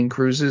Mediterranean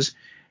cruises,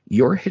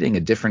 you're hitting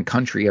a different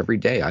country every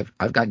day.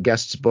 I've got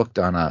guests booked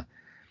on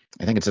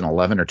I think it's an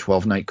 11 or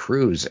 12 night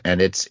cruise,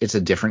 and it's a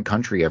different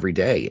country every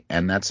day,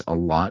 and that's a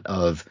lot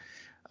of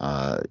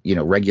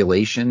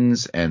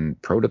regulations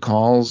and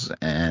protocols,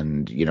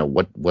 and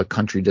what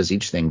country does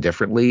each thing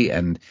differently,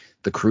 and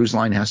the cruise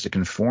line has to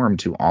conform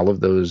to all of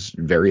those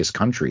various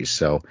countries.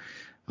 So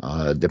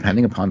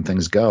depending upon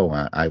things go,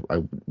 I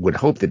would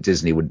hope that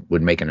Disney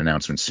would make an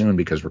announcement soon,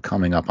 because we're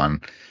coming up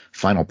on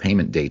final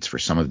payment dates for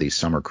some of these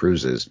summer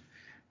cruises.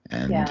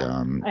 And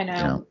I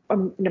know.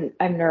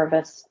 I'm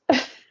nervous.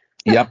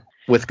 Yep,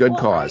 with good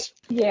cause.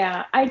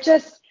 I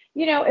just,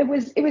 it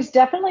was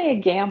definitely a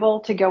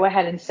gamble to go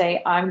ahead and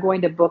say, I'm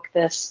going to book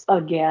this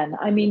again.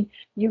 I mean,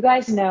 you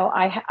guys know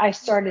I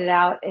started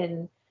out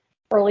in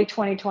early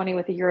 2020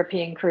 with a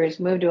European cruise,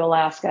 moved to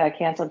Alaska,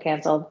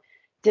 canceled,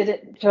 did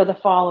it for the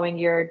following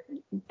year.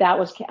 That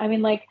was, I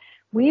mean, like,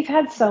 we've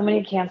had so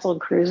many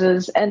canceled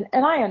cruises, and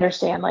I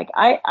understand, like,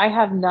 I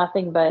have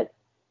nothing but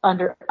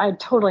I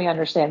totally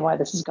understand why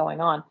this is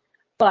going on.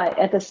 But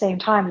at the same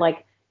time,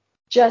 like,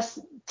 just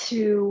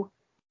to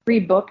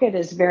rebook it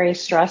is very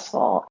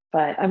stressful.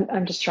 But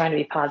I'm just trying to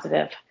be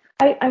positive.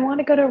 I want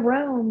to go to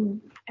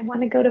Rome. I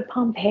want to go to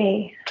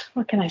Pompeii.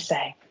 What can I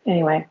say?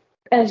 Anyway,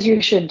 as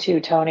you should too,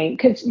 Tony,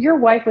 because your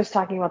wife was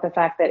talking about the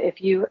fact that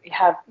if you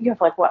have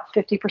like, what,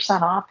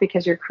 50% off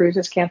because your cruise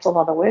is canceled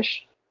on the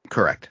Wish?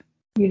 Correct.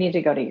 You need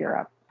to go to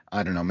Europe.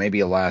 I don't know,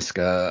 maybe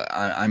Alaska.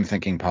 I'm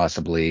thinking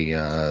possibly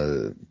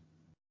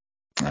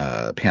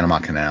Panama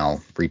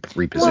Canal,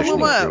 repositioning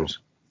Whoa. cruise.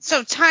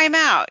 So time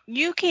out.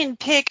 You can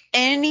pick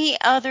any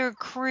other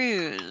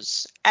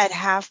cruise at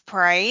half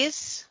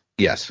price?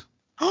 Yes.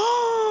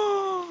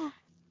 Oh,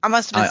 I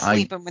must have been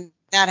sleeping when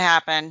that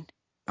happened.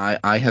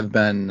 I have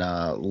been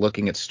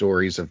looking at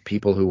stories of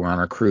people who were on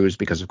our cruise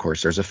because, of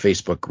course, there's a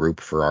Facebook group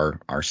for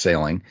our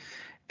sailing,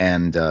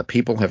 and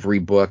people have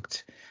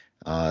rebooked.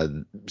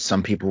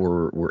 Some people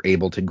were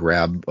able to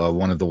grab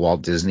one of the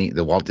Walt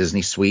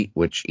Disney Suite,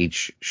 which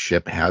each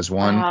ship has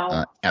one,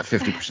 at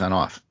 50%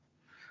 off.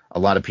 A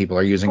lot of people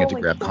are using it to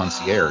grab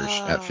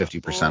concierge at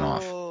 50%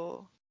 off.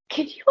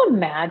 Can you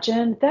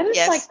imagine? That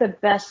is like the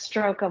best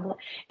stroke of,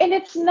 and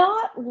it's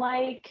not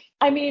like,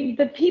 I mean,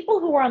 the people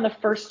who were on the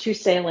first two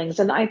sailings,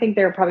 and I think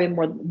they're probably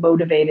more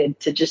motivated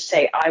to just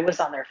say, I was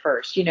on their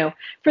first,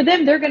 for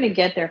them, they're going to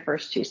get their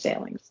first two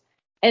sailings.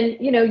 And,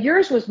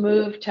 yours was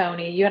moved,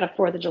 Tony. You had a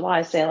 4th of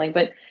July sailing,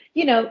 but,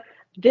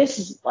 this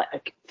is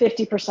like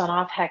 50%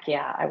 off. Heck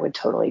yeah, I would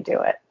totally do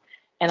it.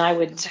 And I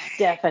would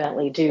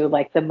definitely do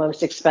like the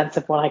most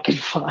expensive one I could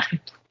find.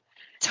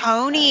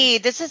 Tony,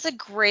 this is a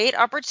great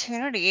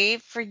opportunity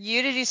for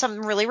you to do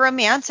something really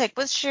romantic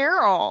with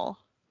Cheryl.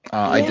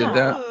 I did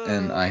that,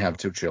 and I have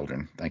 2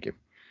 children. Thank you.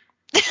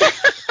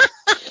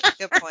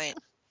 Good point.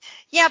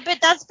 Yeah, but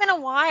that's been a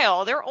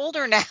while. They're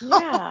older now.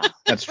 Yeah,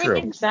 that's true.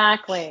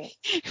 Exactly.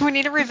 We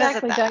need to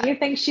revisit that. Don't you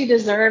think she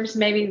deserves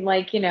maybe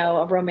like,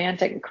 a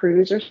romantic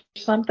cruise or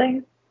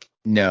something?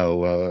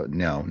 No.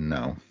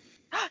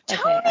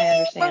 Tony, okay, I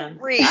understand.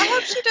 I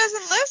hope she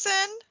doesn't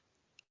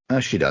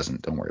listen. She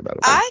doesn't. Don't worry about it.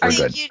 I We're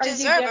think good. you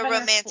deserve a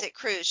romantic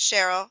cruise,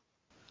 Cheryl.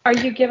 Are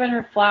you giving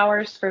her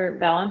flowers for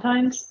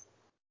Valentine's?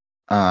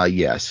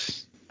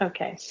 Yes.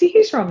 Okay. See,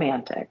 he's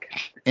romantic.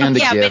 And a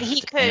Yeah, gift but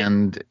he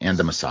could... and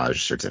a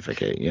massage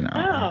certificate,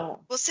 Oh.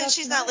 Well, since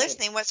she's not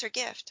listening, what's her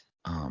gift?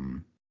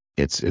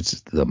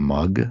 It's the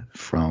mug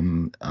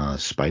from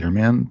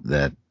Spider-Man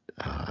that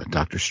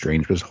Doctor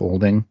Strange was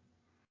holding.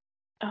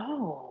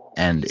 Oh.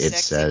 And it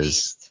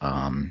says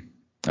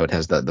it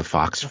has the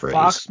Fox phrase.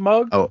 Fox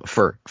mug? Oh,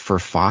 for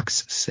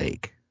Fox's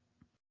sake.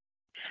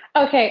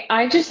 Okay,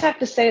 I just have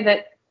to say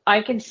that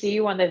I can see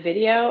you on the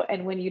video,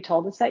 and when you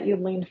told us that, you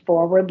leaned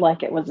forward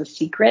like it was a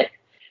secret,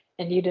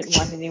 and you didn't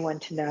want anyone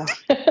to know.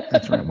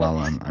 That's right. Well,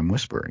 I'm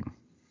whispering.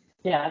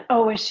 Yeah.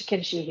 Oh,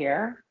 can she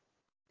hear?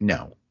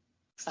 No.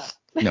 Oh.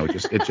 No,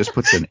 it just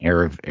puts an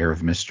air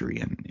of mystery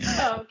in.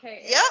 Oh,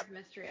 okay. Yep. Air of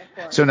mystery, of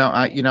course. So now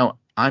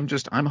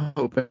I'm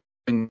hoping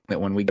that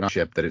when we get on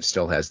ship that it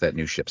still has that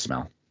new ship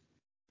smell.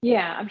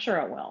 Yeah, I'm sure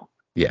it will.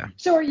 Yeah.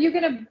 So are you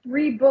going to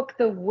rebook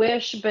the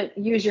Wish but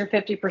use your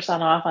 50%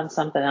 off on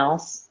something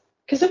else?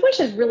 Because the Wish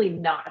is really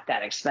not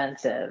that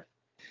expensive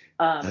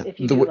if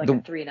you do like a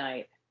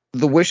 3-night.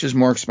 The Wish is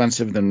more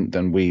expensive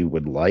than we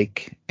would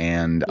like,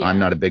 and Yeah. I'm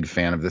not a big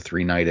fan of the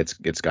 3-night.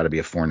 It's got to be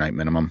a 4-night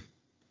minimum.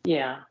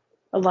 Yeah.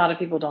 A lot of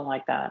people don't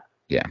like that.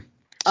 Yeah.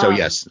 So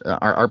yes,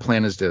 our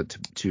plan is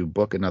to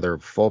book another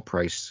full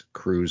price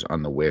cruise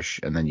on the Wish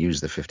and then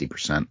use the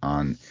 50%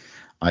 on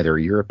either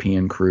a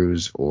European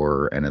cruise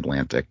or an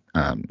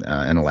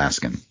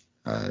Alaskan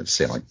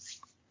sailing.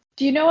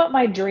 Do you know what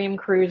my dream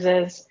cruise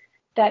is?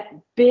 That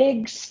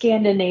big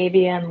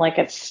Scandinavian, like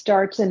it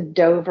starts in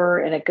Dover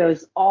and it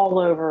goes all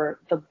over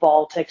the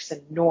Baltics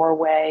and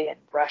Norway and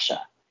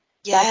Russia.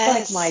 Yes.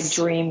 That's like my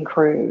dream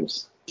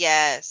cruise.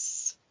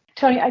 Yes.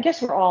 Tony, I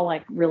guess we're all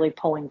like really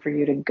pulling for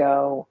you to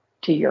go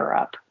to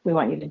Europe. We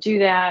want you to do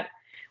that.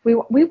 We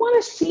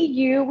want to see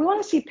you. We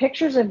want to see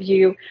pictures of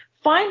you.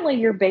 Finally,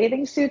 your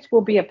bathing suits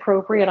will be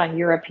appropriate on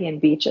European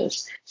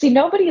beaches. See,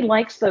 nobody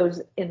likes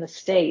those in the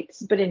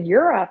States, but in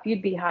Europe,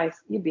 you'd be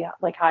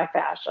like high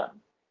fashion.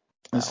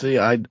 So. See,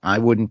 I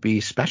wouldn't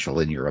be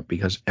special in Europe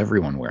because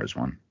everyone wears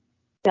one.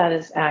 That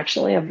is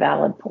actually a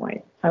valid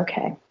point.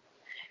 Okay.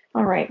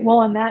 All right. Well,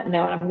 on that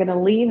note, I'm going to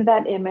leave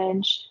that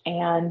image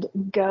and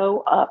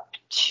go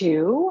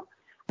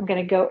I'm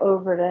going to go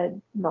over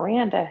to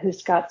Miranda,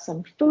 who's got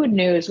some food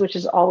news, which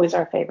is always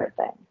our favorite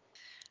thing.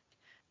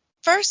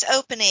 First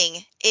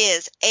opening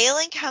is Ale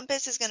and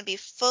Compass is going to be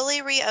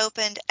fully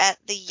reopened at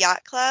the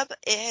Yacht Club.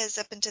 It has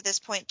up until this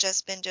point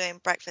just been doing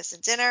breakfast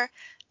and dinner.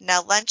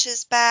 Now lunch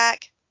is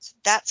back. So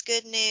that's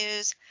good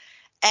news.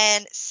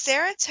 And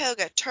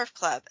Saratoga Turf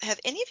Club. Have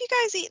any of you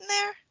guys eaten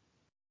there?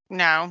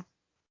 No.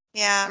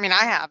 Yeah. I mean,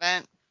 I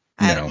haven't.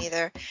 I haven't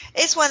either.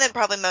 It's one that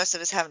probably most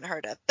of us haven't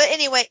heard of. But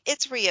anyway,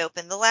 it's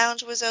reopened. The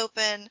lounge was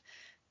open.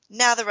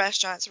 Now the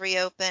restaurants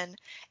reopen.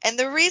 And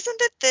the reason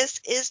that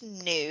this is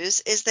news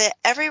is that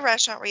every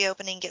restaurant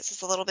reopening gets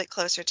us a little bit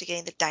closer to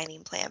getting the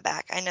dining plan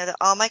back. I know that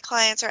all my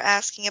clients are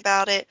asking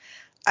about it.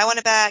 I want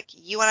it back.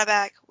 You want it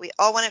back. We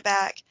all want it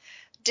back.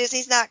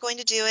 Disney's not going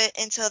to do it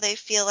until they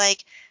feel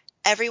like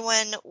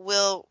everyone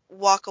will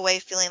walk away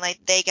feeling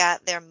like they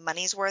got their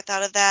money's worth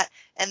out of that.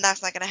 And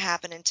that's not going to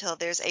happen until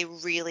there's a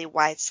really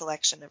wide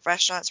selection of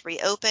restaurants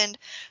reopened.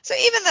 So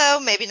even though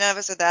maybe none of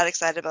us are that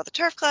excited about the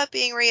Turf Club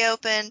being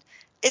reopened,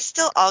 it's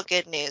still all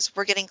good news.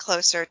 We're getting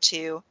closer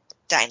to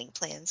dining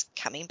plans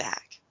coming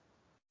back.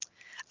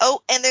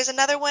 Oh, and there's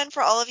another one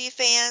for all of you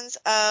fans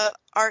of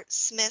Art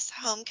Smith's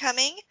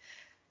Homecoming.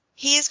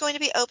 He is going to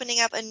be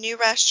opening up a new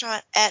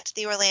restaurant at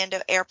the Orlando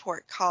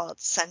airport called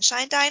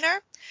Sunshine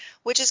Diner,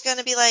 which is going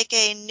to be like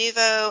a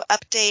nouveau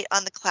update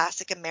on the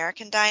classic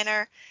American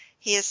diner.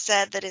 He has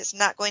said that it's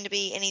not going to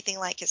be anything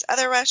like his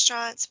other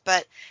restaurants,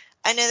 but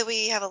I know that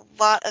we have a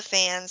lot of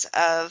fans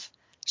of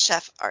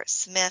Chef Art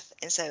Smith,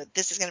 and so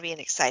this is going to be an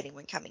exciting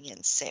one coming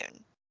in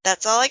soon.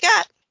 That's all I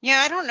got.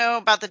 Yeah, I don't know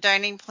about the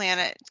dining plan.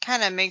 It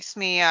kind of makes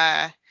me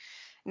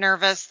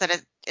nervous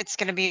that it's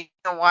going to be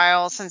a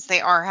while since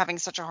they are having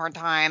such a hard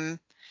time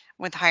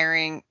with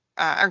hiring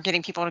or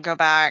getting people to go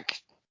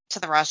back to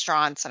the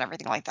restaurants and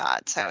everything like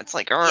that. So it's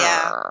like,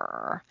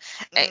 Yeah.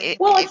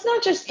 Well, it's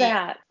not just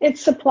that.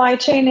 It's supply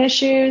chain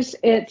issues.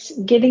 It's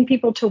getting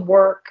people to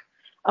work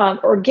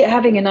or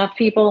having enough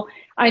people.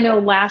 I know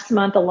last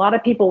month a lot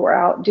of people were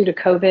out due to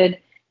COVID,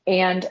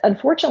 and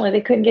unfortunately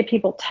they couldn't get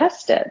people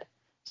tested.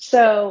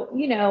 So,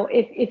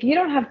 if you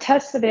don't have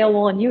tests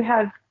available and you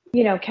have,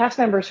 cast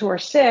members who are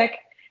sick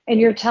and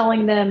you're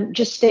telling them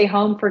just stay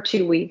home for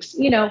 2 weeks,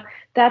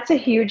 that's a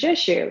huge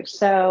issue.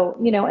 So,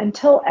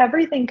 until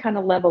everything kind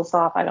of levels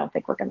off, I don't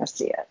think we're going to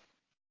see it.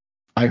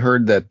 I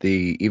heard that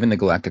even the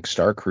Galactic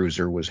Star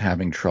Cruiser was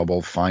having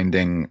trouble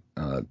finding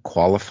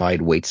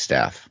qualified wait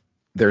staff.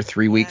 They're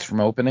 3 weeks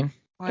from opening.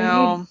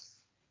 Well,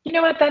 you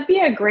know what? That'd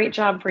be a great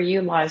job for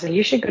you, Liza.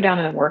 You should go down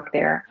and work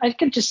there. I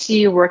could just see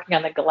you working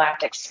on the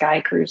Galactic Sky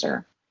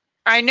Cruiser.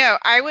 I know.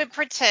 I would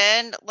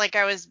pretend like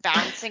I was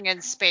bouncing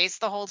in space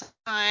the whole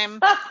time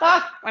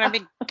when I'd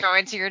be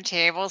going to your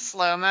table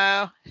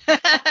slow-mo.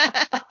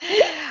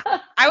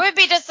 I would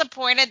be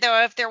disappointed,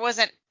 though, if there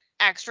wasn't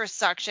extra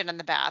suction in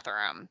the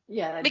bathroom.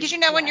 Yeah. Because,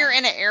 when you're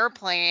in an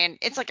airplane,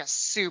 it's like a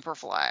super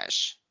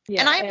flush.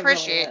 Yeah, and I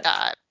appreciate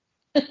that.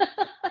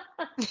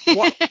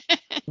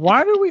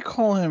 Why do we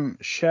call him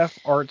Chef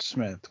Art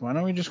Smith? Why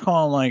don't we just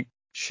call him like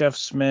Chef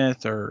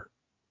Smith or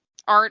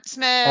Art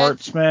Smith?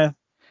 Art Smith.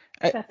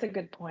 That's a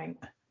good point.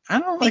 I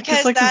don't Because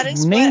just like that his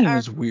is name what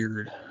is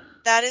weird.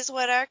 That is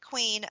what our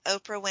queen,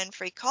 Oprah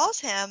Winfrey, calls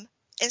him,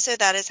 and so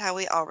that is how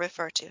we all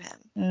refer to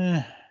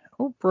him.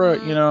 Oprah,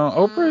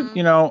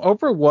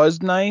 Oprah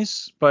was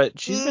nice, but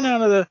she's been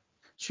out of the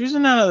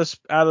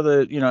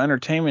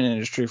entertainment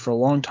industry for a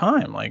long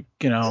time. Like,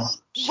 She's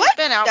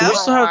been out for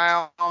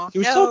a while. Do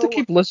we still have to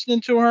keep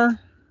listening to her?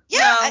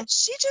 Yeah,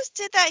 she just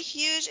did that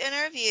huge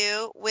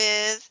interview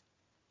with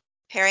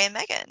Harry and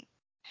Meghan.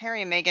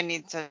 Harry and Meghan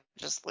need to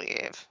just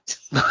leave.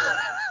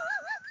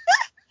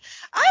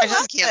 I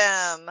love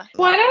them.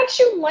 Why don't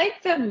you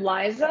like them,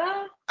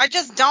 Liza? I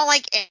just don't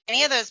like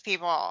any of those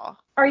people.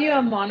 Are you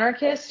a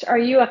monarchist? Are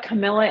you a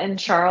Camilla and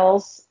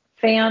Charles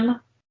fan?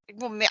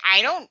 Well,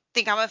 I don't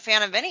think I'm a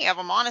fan of any of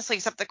them, honestly,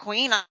 except the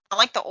Queen. I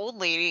like the old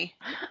lady.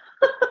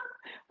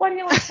 Why do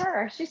you like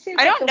her? She seems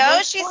I like don't know.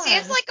 She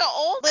seems like an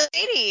old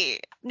lady.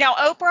 Now,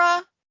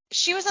 Oprah,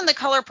 she was in The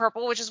Color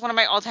Purple, which is one of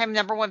my all-time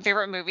 #1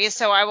 favorite movies.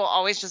 So I will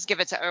always just give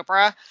it to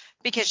Oprah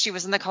because she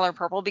was in The Color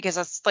Purple, because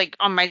that's like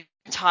on my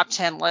top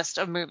 10 list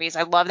of movies.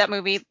 I love that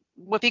movie.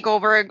 Whoopi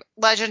Goldberg,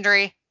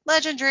 legendary.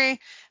 But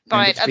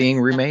And it's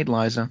being remade,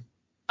 Liza.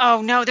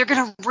 Oh no, they're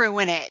gonna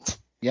ruin it.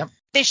 Yep.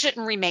 They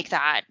shouldn't remake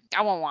that.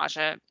 I won't watch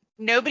it.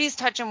 Nobody's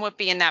touching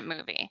Whoopi in that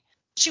movie.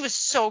 She was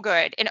so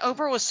good, and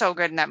Oprah was so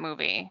good in that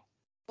movie.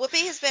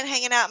 Whoopi has been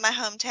hanging out in my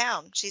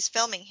hometown. She's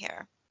filming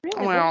here.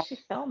 Really? Where is she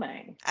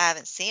filming? I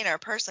haven't seen her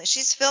personally.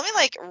 She's filming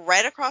like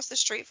right across the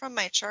street from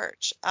my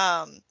church.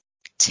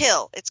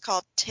 Till. It's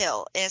called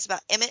Till, and it's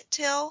about Emmett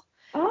Till.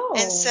 Oh.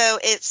 And so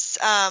it's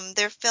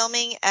they're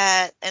filming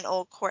at an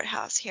old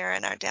courthouse here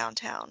in our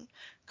downtown,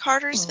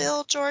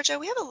 Cartersville, Georgia.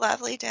 We have a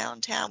lovely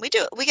downtown. We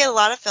get a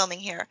lot of filming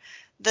here.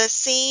 The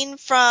scene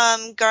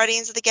from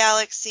Guardians of the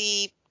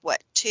Galaxy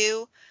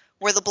 2,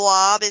 where the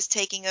Blob is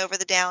taking over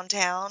the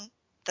downtown.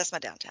 That's my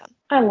downtown.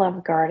 I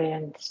love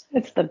Guardians.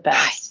 It's the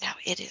best. I know,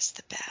 it is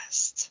the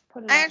best.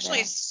 I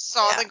actually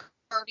saw the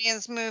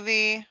Guardians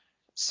movie,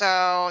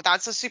 so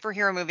that's a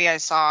superhero movie I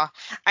saw.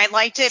 I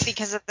liked it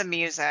because of the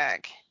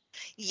music.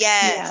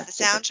 Yes,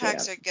 the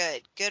soundtracks are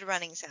good. Good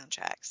running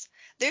soundtracks.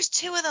 There's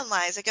 2 of them,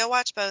 Liza. Go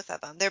watch both of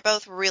them. They're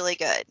both really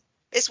good.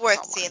 It's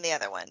worth seeing the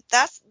other one.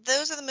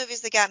 Those are the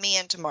movies that got me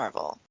into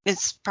Marvel.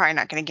 It's probably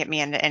not going to get me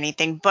into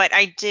anything, but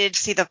I did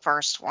see the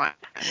first one,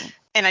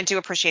 and I do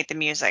appreciate the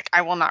music.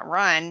 I will not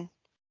run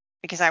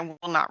because I will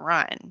not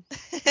run,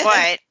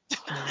 but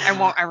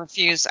I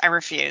refuse.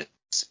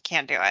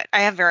 Can't do it.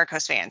 I have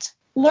varicose veins.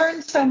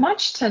 learned so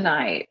much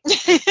tonight.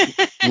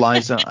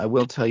 Liza, I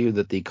will tell you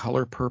that The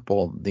Color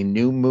Purple, the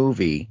new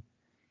movie,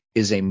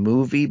 is a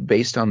movie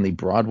based on the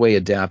Broadway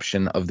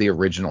adaptation of the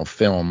original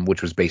film,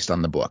 which was based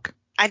on the book.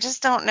 I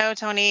just don't know,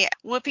 Tony.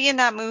 Whoopi in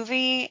that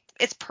movie,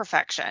 it's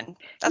perfection.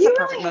 That's You a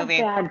perfect really have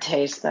movie. bad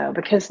taste though,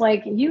 because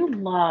like you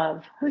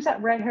love who's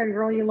that red-haired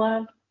girl you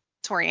love?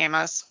 Tori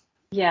Amos.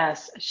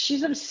 Yes,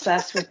 she's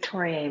obsessed with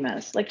Tori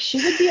Amos. Like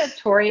she would be a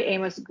Tori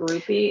Amos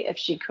groupie if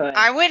she could.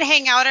 I would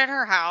hang out at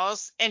her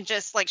house and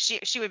just like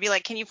she would be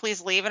like, "Can you please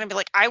leave?" And I'd be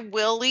like, "I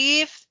will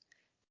leave,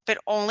 but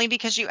only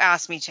because you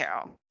asked me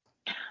to."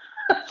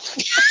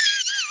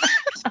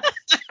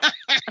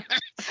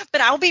 But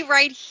I'll be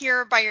right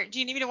here by your. Do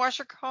you need me to wash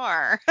your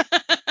car? I'll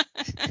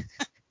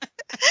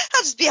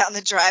just be out in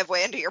the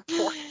driveway under your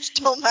porch.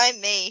 Don't mind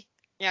me.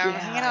 Yeah, I'm Yeah,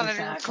 hanging out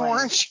under your exactly.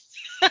 porch.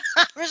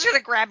 I'm just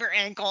gonna grab your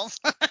ankles.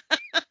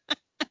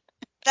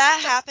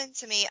 That happened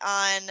to me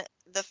on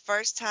the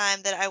first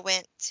time that I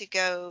went to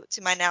go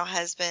to my now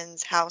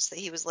husband's house that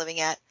he was living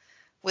at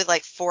with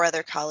like 4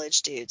 other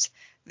college dudes.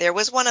 There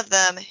was one of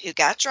them who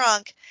got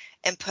drunk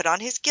and put on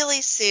his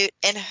ghillie suit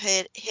and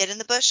hid in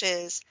the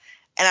bushes.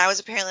 And I was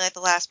apparently like the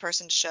last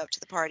person to show up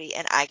to the party,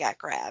 and I got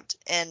grabbed.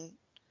 And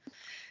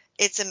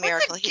it's a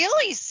miracle. What's a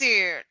ghillie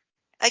suit?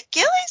 A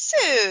ghillie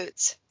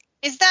suit.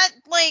 Is that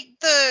like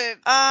the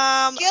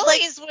Like,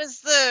 Gillies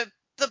was the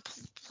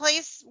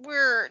place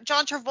where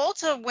John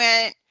Travolta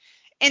went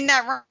in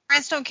that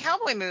Rhinestone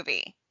Cowboy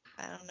movie?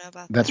 I don't know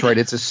about That's that. right.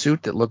 It's a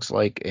suit that looks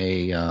like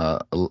a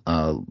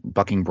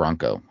bucking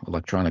bronco,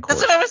 electronic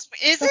That's horse. what I was.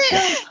 Is That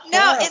it? sounds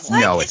No, it's horrible.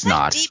 like No, it's it's like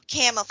not. deep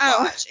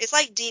camouflage. It's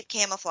like deep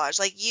camouflage.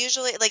 Like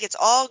usually, like it's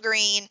all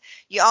green.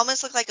 You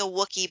almost look like a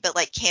Wookiee, but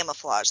like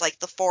camouflage. Like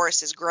the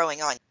forest is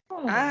growing on you.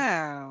 Hmm.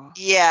 Oh.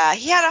 Yeah,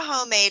 he had a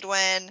homemade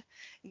one.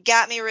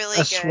 Got me really A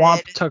good.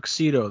 swamp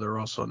tuxedo, they're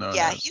also known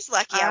Yeah, as. he's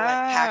lucky Oh, I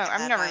went packing I've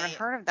that never night. even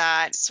heard of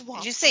that.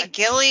 Swamp Did you say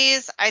tuxedo.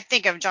 Gillies? I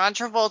think of John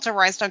Travolta,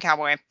 Rhinestone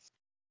Cowboy.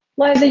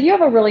 Liza, you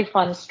have a really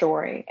fun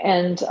story,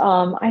 and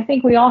I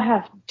think we all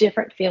have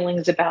different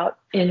feelings about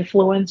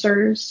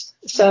influencers.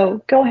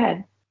 So go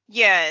ahead.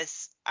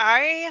 Yes,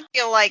 I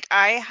feel like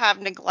I have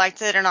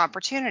neglected an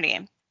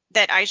opportunity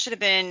that I should have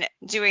been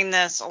doing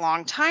this a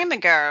long time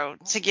ago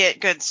to get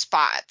good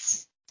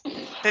spots.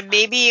 But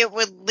maybe it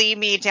would lead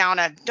me down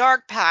a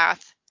dark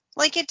path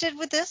like it did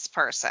with this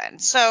person.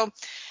 So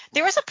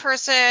there was a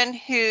person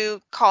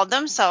who called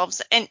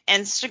themselves an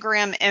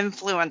Instagram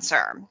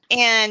influencer.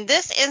 And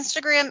this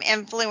Instagram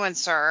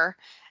influencer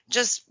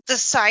just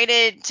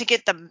decided to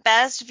get the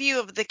best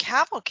view of the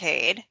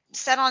cavalcade,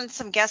 set on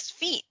some guest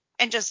feet,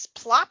 and just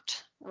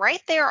plopped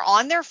right there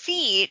on their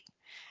feet.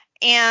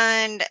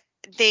 And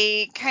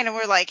they kind of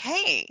were like,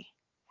 hey,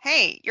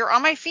 you're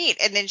on my feet.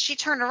 And then she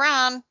turned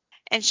around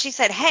and she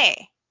said,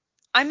 hey,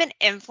 I'm an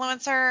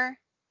influencer.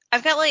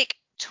 I've got like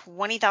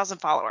 20,000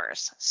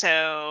 followers.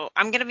 So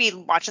I'm going to be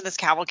watching this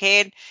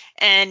cavalcade.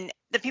 And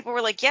the people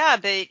were like, yeah,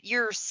 but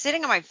you're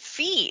sitting on my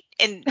feet.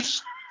 And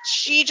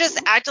she just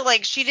acted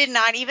like she did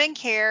not even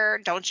care.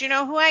 Don't you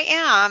know who I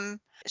am?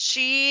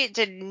 She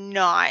did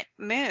not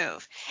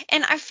move.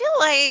 And I feel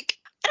like,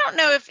 I don't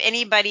know if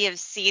anybody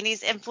has seen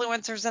these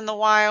influencers in the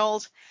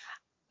wild.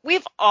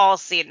 We've all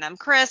seen them.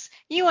 Chris,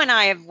 you and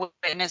I have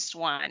witnessed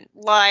one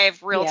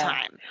live, real Yeah.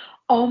 time.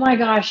 Oh my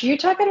gosh, you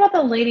talking about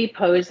the lady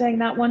posing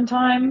that one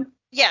time?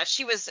 Yeah,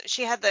 she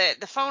had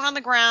the phone on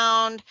the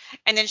ground,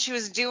 and then she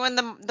was doing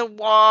the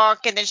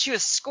walk, and then she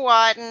was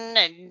squatting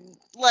and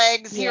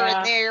legs here and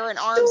Yeah. there and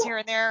arms So here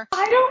and there.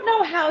 I don't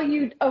know how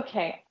you.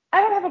 Okay,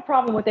 I don't have a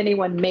problem with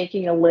anyone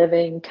making a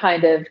living,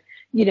 kind of,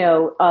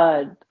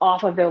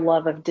 off of their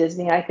love of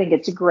Disney. I think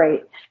it's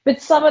great,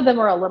 but some of them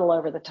are a little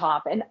over the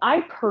top. And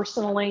I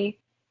personally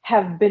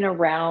have been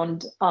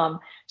around.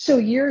 So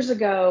years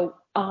ago,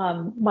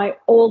 my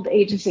old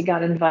agency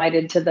got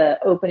invited to the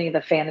opening of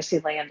the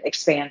Fantasyland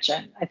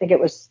expansion. I think it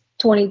was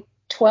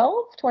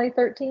 2012,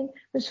 2013. It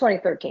was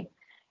 2013.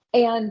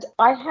 And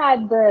I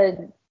had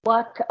the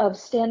luck of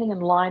standing in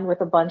line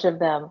with a bunch of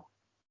them.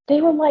 They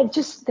were like,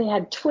 they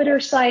had Twitter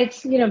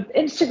sites.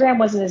 Instagram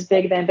wasn't as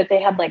big then, but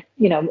they had like,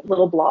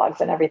 little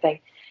blogs and everything.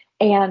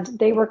 And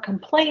they were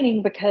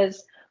complaining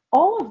because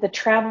all of the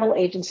travel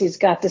agencies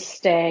got to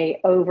stay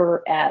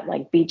over at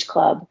like Beach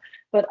Club,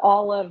 but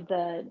all of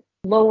the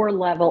lower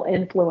level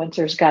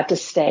influencers got to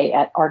stay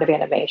at Art of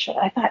Animation.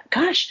 I thought,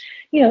 gosh,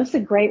 it's a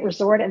great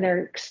resort and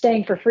they're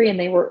staying for free. And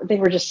they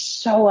were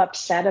just so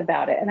upset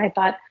about it. And I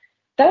thought,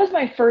 that was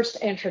my first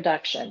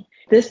introduction.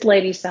 This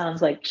lady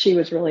sounds like she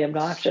was really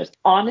obnoxious.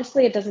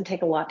 Honestly, it doesn't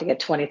take a lot to get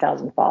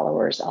 20,000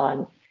 followers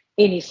on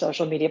any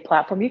social media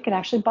platform. You can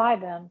actually buy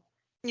them.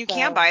 You So,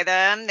 can't buy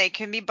them; they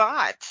can be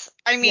bought.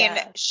 I mean,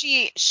 yeah.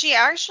 she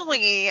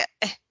actually.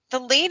 The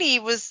lady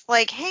was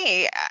like,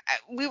 hey,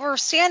 we were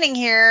standing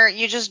here.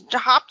 You just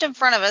hopped in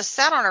front of us,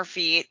 sat on her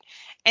feet,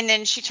 and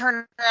then she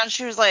turned around.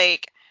 She was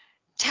like,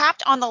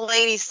 tapped on the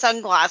lady's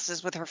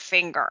sunglasses with her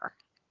finger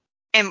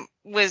and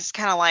was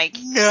kind of like,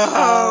 no.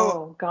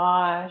 Oh,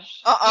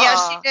 gosh. Yeah,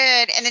 she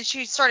did. And then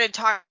she started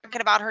talking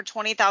about her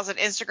 20,000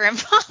 Instagram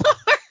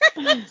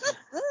followers.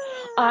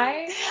 would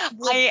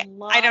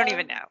I don't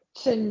even love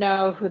know. to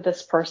know who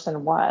this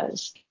person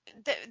was.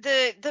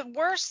 The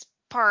worst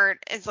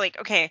part is like,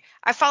 okay,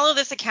 I follow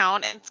this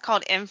account and it's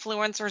called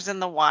Influencers in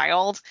the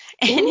Wild,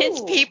 and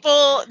it's Ooh.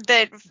 people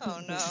that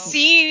Oh, no.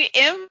 see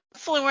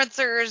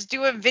influencers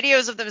doing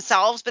videos of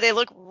themselves, but they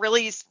look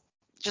really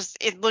just,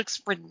 it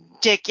looks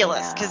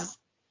ridiculous Yeah. because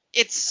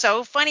it's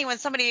so funny when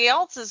somebody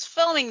else is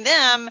filming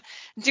them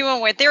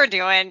doing what they're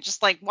doing,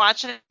 just like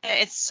watching it.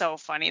 It's so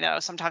funny though.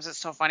 Sometimes it's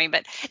so funny,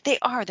 but they're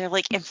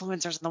like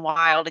influencers in the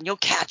wild, and you'll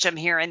catch them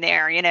here and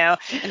there, and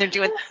they're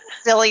doing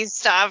silly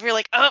stuff. You're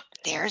like, oh,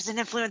 there's an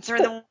influencer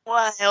in the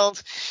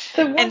wild.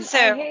 The one And so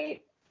I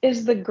hate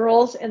is the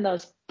girls in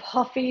those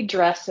puffy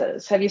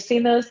dresses. Have you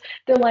seen those?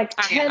 They're like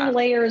 10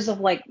 layers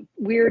of like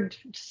weird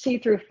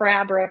see-through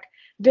fabric,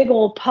 big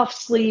old puff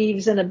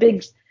sleeves, and a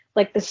big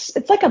like this.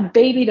 It's like a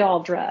baby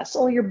doll dress.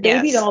 Only your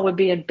baby Yes. doll would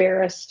be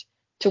embarrassed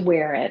to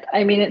wear it.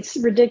 I mean, it's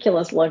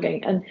ridiculous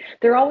looking, and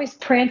they're always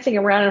prancing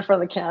around in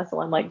front of the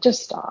castle. I'm like,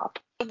 just stop.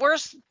 The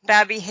worst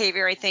bad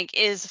behavior, I think,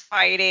 is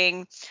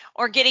fighting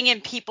or getting in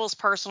people's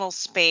personal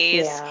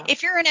space. Yeah.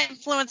 If you're an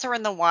influencer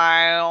in the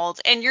wild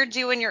and you're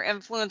doing your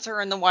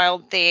influencer in the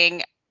wild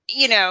thing,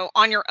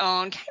 on your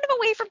own, kind of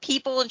away from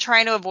people and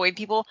trying to avoid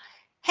people,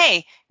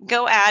 hey,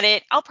 go at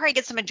it. I'll probably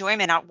get some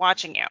enjoyment out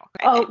watching you.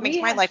 Oh, It makes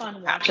we my had life fun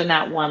happy. watching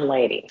that one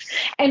lady.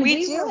 And We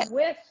we do were it.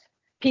 with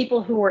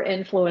people who were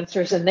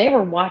influencers, and they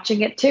were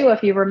watching it too.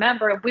 If you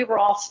remember, we were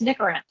all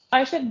snickering.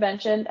 I should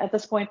mention at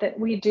this point that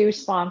we do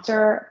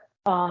sponsor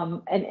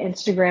an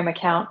Instagram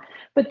account,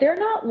 but they're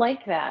not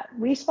like that.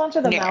 We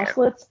sponsor the No.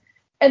 Mouselets,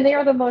 and they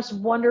are the most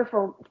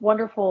wonderful,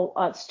 wonderful.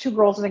 It's two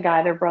girls and a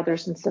guy. They're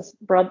brothers and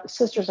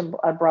sisters and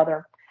a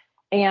brother,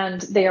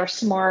 and they are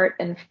smart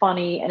and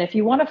funny. And if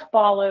you want to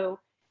follow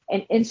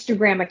an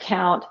Instagram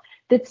account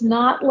that's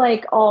not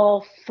like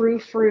all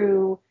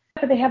frou-frou,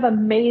 but they have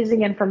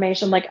amazing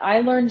information. Like I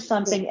learned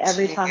something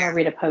every time I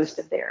read a post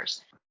of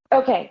theirs.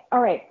 Okay,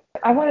 all right.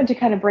 I wanted to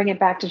kind of bring it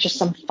back to just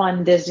some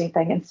fun Disney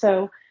thing. And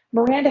so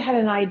Miranda had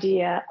an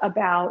idea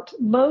about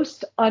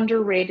most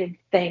underrated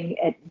thing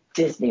at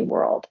Disney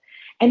World.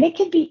 And it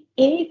can be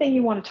anything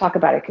you want to talk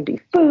about. It can be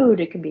food,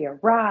 it can be a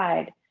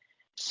ride.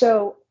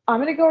 So I'm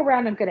going to go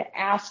around. I'm going to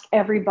ask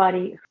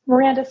everybody.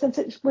 Miranda, since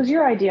it was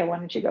your idea, why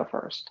don't you go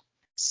first?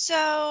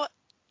 So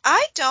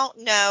I don't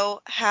know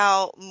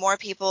how more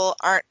people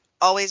aren't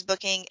always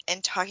booking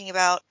and talking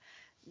about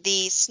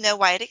the Snow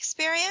White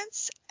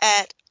experience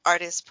at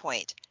Artist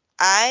Point.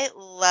 I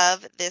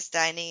love this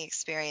dining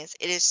experience.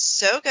 It is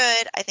so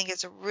good. I think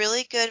it's a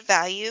really good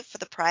value for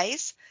the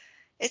price.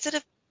 It's at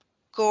a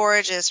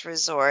gorgeous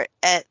resort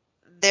at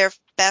their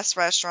best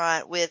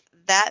restaurant with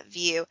that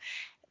view.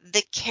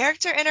 The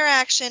character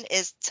interaction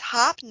is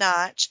top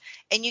notch,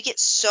 and you get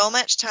so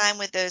much time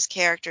with those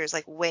characters,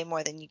 like way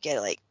more than you get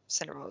at like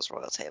Cinderella's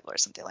Royal Table or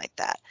something like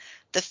that.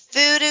 The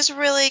food is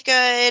really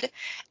good,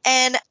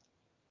 and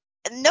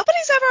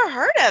nobody's ever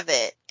heard of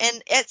it,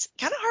 and it's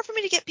kind of hard for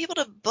me to get people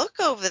to book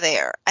over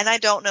there, and I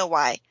don't know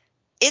why.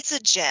 It's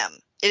a gem.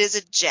 It is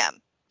a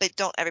gem, but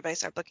don't everybody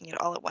start booking it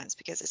all at once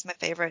because it's my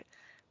favorite,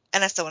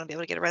 and I still want to be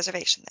able to get a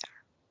reservation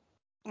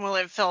there. Well,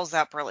 it fills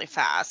up really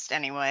fast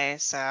anyway,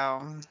 so.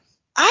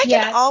 I can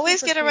Yeah, it's always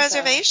super get a cute, though.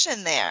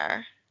 reservation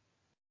there.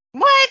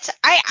 What?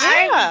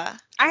 Yeah.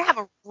 I have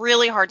a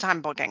really hard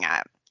time booking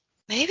it.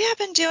 Maybe I've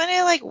been doing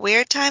it like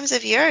weird times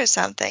of year or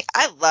something.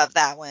 I love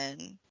that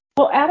one.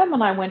 Well, Adam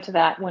and I went to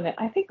that when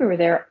I think we were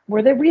there.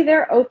 Were we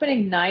there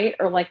opening night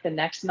or like the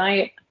next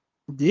night?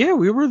 Yeah,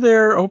 we were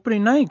there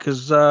opening night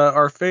because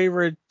our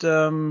favorite,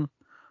 one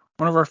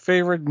of our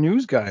favorite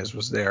news guys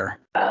was there.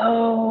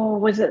 Oh,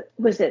 was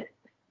it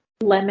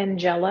Lemon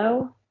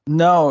Jello?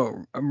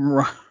 No,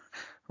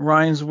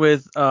 rhymes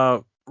with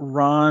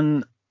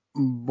Ron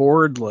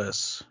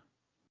Boardless.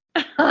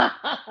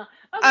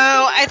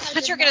 Oh, I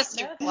thought you were going to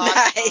say Ron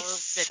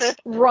Nice.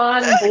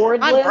 Ron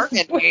Boardless. Ron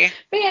Burgundy.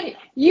 Man,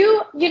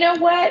 you know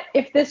what?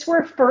 If this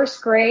were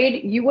first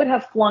grade, you would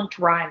have flunked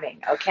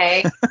rhyming,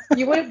 okay?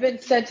 You would have been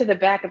sent to the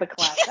back of the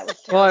class. That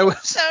was terrible. Well,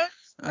 So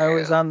I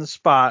was on the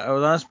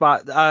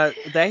spot.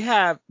 They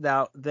have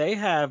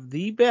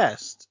the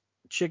best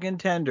chicken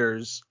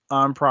tenders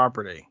on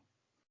property.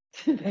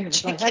 How do you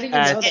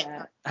know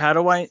that? How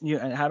do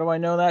I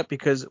know that?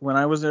 Because when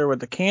I was there with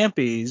the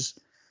Campies,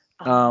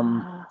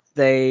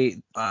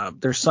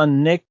 their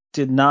son Nick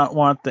did not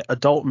want the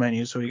adult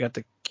menu, so he got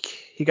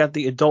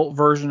the adult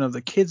version of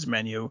the kids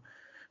menu,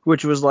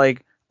 which was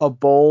like a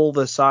bowl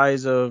the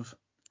size of,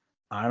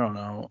 I don't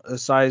know,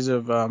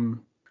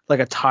 like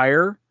a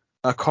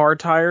car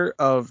tire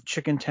of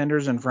chicken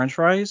tenders and French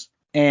fries,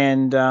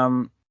 and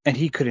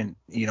he couldn't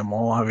eat them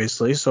all,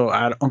 obviously, so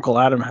Uncle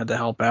Adam had to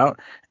help out,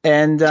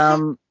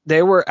 and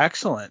they were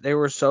excellent. They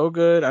were so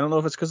good. I don't know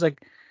if it's because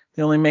like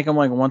they only make them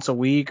like once a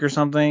week or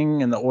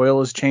something, and the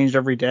oil is changed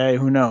every day.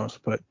 Who knows?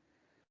 But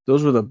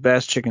those were the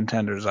best chicken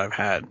tenders I've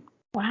had.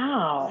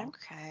 Wow.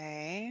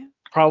 okay.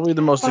 Probably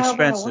the most File that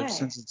expensive away.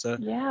 since it's a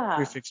Yeah.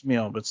 prefix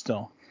meal, but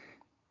still.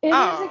 It is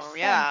Oh, expensive.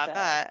 yeah, I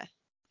bet.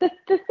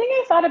 The thing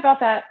I thought about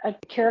that a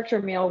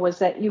character meal was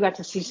that you got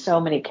to see so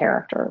many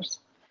characters.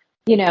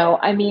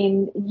 I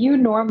mean, you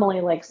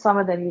normally like some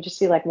of them you just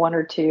see like one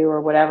or two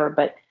or whatever,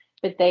 but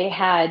they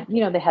had,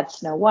 they had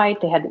Snow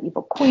White, they had the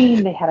Evil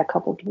Queen, they had a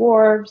couple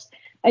dwarves.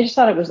 I just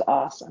thought it was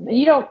awesome. And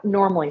you don't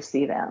normally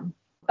see them.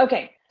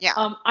 Okay. Yeah.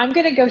 I'm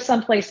going to go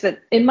someplace that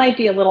it might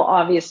be a little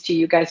obvious to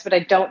you guys, but I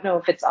don't know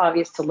if it's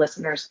obvious to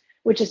listeners,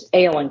 which is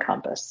Ale and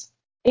Compass.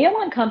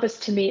 Ale and Compass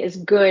to me is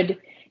good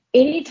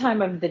any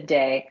time of the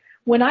day.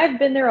 When I've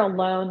been there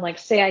alone, like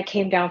say I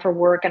came down for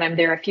work and I'm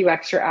there a few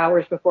extra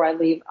hours before I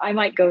leave, I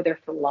might go there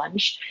for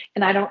lunch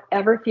and I don't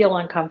ever feel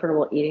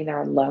uncomfortable eating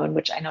there alone,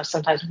 which I know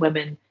sometimes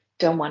women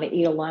don't want to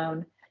eat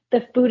alone.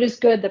 The food is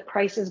good, the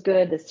price is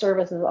good, the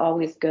service is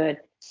always good.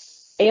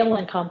 Ale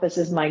and Compass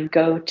is my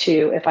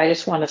go-to if I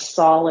just want a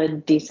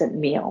solid, decent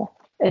meal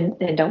and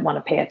don't want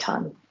to pay a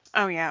ton.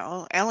 Oh yeah,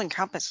 well, Ellen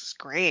Compass is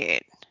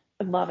great.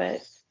 I love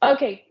it.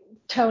 Okay,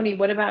 Tony,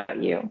 what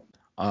about you?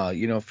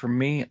 For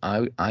me,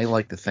 I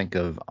like to think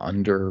of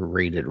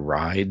underrated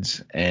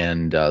rides,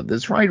 and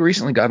this ride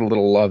recently got a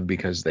little love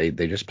because they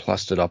just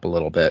plussed it up a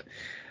little bit.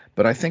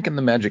 But I think in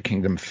the Magic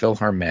Kingdom,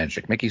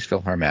 PhilharMagic, Mickey's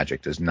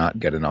PhilharMagic, does not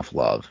get enough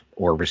love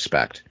or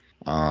respect.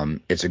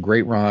 It's a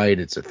great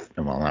ride.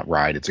 Not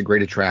ride. It's a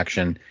great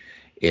attraction.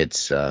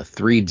 It's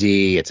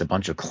 3D. It's a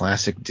bunch of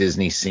classic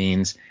Disney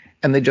scenes,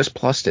 and they just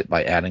plussed it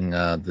by adding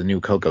the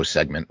new Coco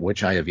segment,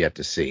 which I have yet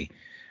to see.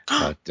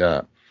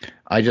 But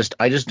I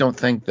just don't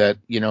think that,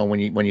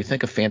 when you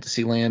think of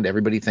Fantasyland,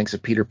 everybody thinks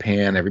of Peter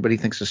Pan, everybody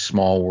thinks of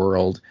Small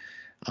World.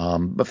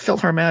 But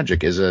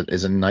PhilharMagic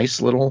is a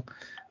nice little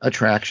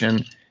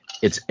attraction.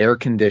 It's air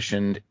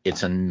conditioned.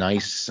 It's a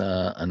nice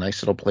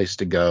little place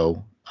to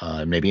go.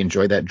 Maybe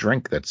enjoy that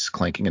drink that's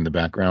clanking in the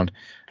background.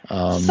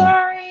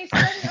 Sorry.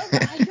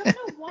 I don't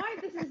know why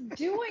this is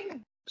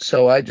doing.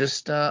 So I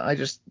just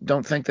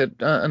don't think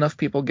that enough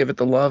people give it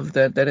the love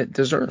that it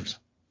deserves.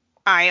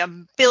 I a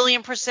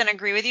billion percent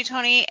agree with you,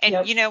 Tony. And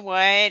Yep. you know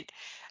what?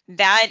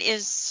 That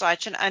is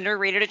such an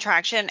underrated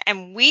attraction.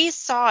 And we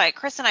saw it.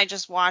 Chris and I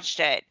just watched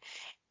it.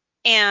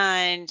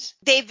 And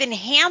they've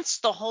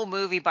enhanced the whole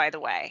movie, by the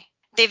way.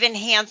 They've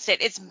enhanced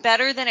it. It's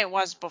better than it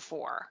was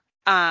before.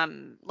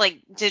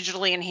 Like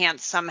digitally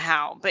enhanced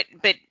somehow. But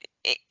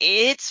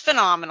it's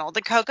phenomenal.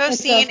 The Coco It does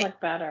scene. look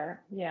better.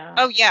 Yeah.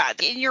 Oh yeah,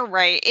 you're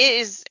right. It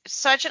is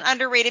such an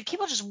underrated.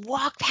 People just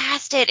walk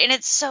past it, and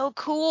it's so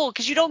cool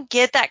because you don't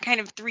get that kind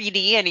of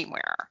 3D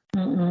anywhere.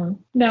 No,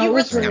 it You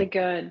was really really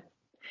good.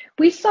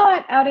 We saw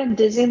it out in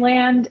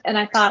Disneyland, and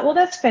I thought, well,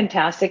 that's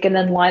fantastic. And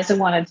then Liza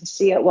wanted to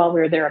see it while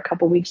we were there a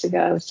couple weeks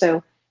ago,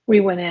 so we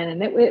went in,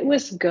 and it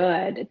was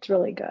good. It's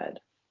really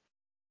good.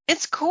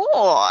 It's cool.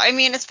 I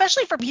mean,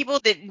 especially for people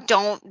that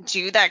don't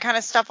do that kind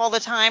of stuff all the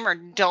time or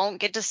don't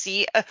get to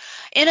see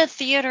in a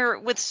theater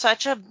with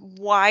such a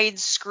wide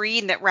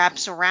screen that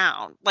wraps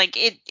around. Like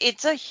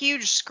it's a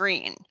huge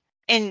screen.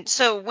 And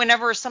so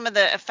whenever some of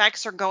the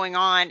effects are going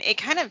on, it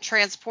kind of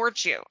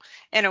transports you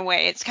in a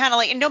way. It's kind of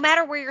like, no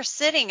matter where you're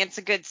sitting, it's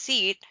a good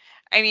seat.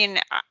 I mean,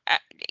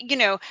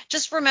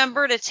 just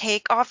remember to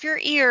take off your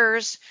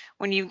ears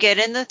when you get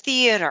in the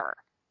theater,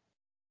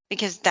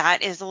 because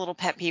that is a little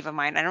pet peeve of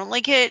mine. I don't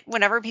like it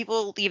whenever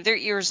people leave their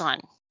ears on.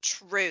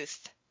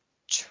 Truth.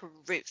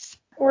 Truth.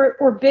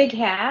 Or big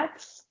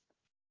hats.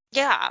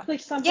 Yeah. Like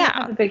some people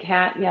Yeah. have a big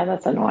hat. Yeah,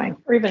 that's annoying.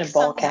 Or even a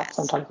ball Some cap, hats.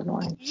 sometimes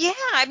annoying. Yeah.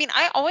 I mean,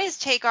 I always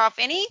take off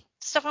any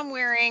stuff I'm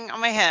wearing on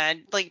my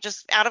head, like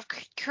just out of,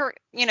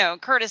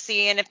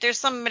 courtesy. And if there's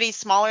somebody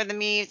smaller than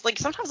me, like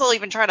sometimes I'll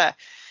even try to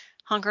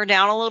hunker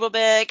down a little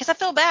bit because I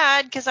feel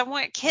bad because I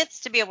want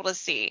kids to be able to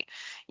see,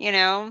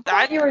 I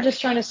thought you were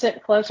just trying to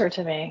sit closer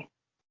to me.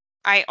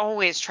 I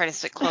always try to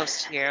sit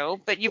close to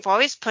you, but you've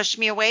always pushed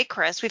me away,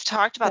 Chris. We've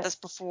talked about this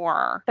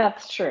before.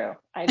 That's true.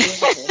 I do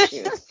have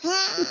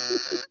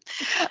issues.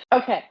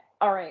 Okay.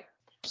 All right.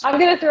 I'm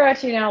going to throw it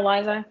to you now,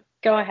 Liza.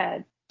 Go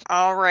ahead.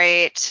 All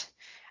right.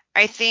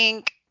 I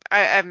think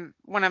I'm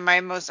one of my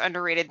most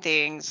underrated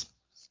things.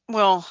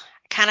 Well,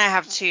 I kind of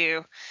have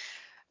two.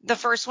 The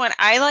first one,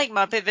 I like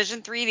Muppet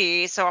Vision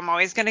 3D, so I'm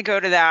always going to go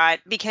to that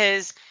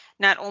because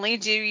not only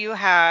do you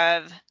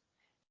have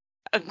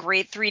a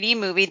great 3D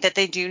movie that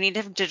they do need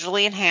to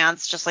digitally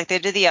enhance, just like they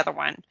did the other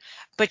one,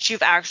 but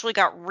you've actually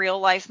got real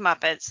life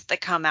Muppets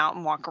that come out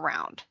and walk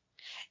around.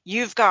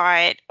 You've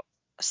got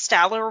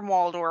Statler and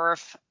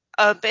Waldorf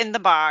up in the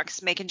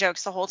box making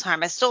jokes the whole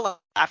time. I still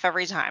laugh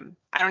every time.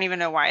 I don't even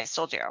know why I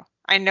still do.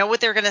 I know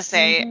what they're going to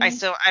say. I don't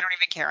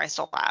even care. I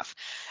still laugh.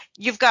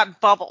 You've got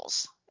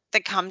bubbles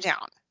that come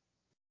down.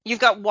 You've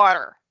got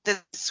water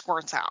that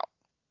squirts out.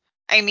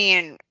 I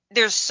mean,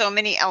 there's so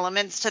many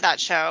elements to that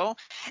show,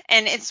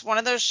 and it's one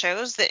of those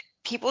shows that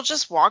people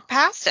just walk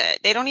past it.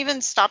 They don't even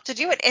stop to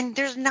do it. And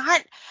there's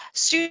not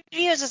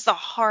Studios is the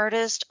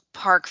hardest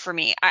park for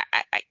me.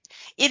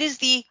 It is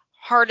the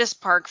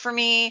hardest park for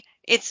me.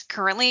 It's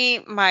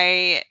currently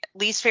my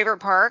least favorite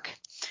park.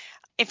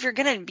 If you're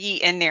going to be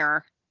in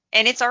there,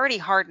 and it's already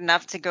hard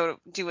enough to go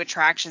do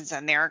attractions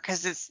in there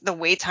because it's the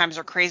wait times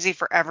are crazy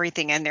for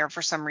everything in there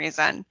for some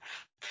reason.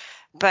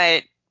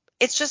 But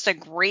it's just a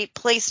great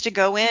place to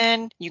go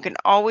in. You can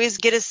always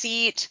get a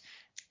seat,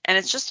 and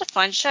it's just a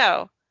fun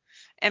show.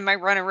 And my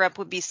runner-up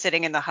would be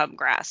sitting in the hub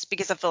grass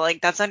because I feel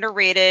like that's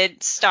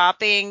underrated,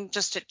 stopping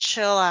just to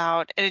chill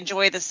out and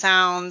enjoy the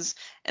sounds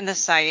and the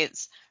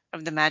sights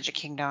of the Magic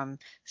Kingdom,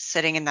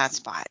 sitting in that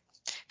spot.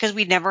 Because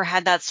we never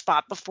had that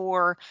spot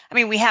before. I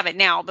mean, we have it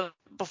now, but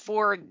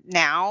before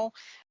now,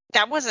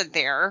 that wasn't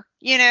there,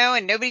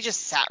 and nobody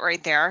just sat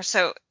right there.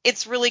 So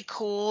it's really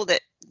cool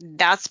that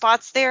that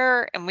spot's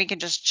there and we can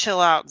just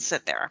chill out and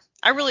sit there.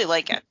 I really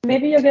like it.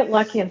 Maybe you'll get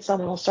lucky and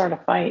someone will start a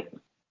fight.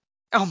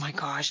 Oh my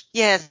gosh.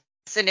 Yes.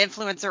 An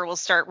influencer will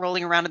start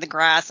rolling around in the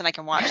grass and I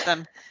can watch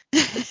them.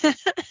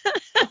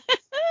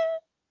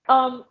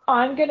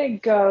 I'm going to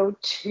go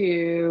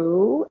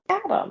to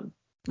Adam.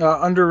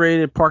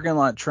 Underrated parking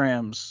lot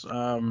trams.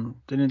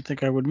 Didn't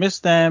think I would miss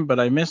them,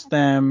 but I missed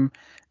them,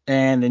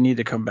 and they need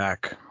to come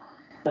back.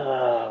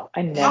 Oh,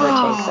 I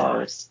never take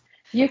those.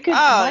 You could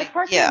my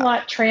parking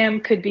lot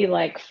tram could be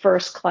like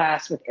first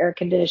class with air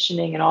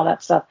conditioning and all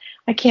that stuff.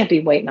 I can't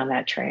be waiting on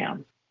that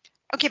tram.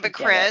 Okay, but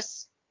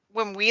Chris,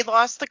 when we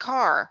lost the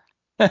car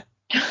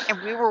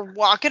and we were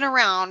walking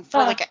around for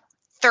like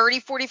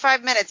 30,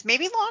 45 minutes,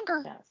 maybe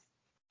longer,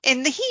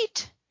 in the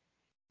heat,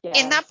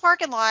 in that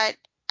parking lot,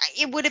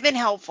 it would have been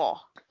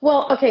helpful.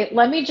 Well, okay,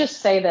 let me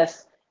just say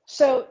this.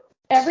 So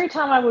every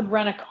time I would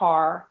rent a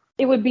car,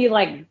 it would be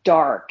like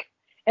dark.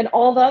 And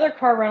all the other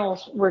car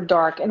rentals were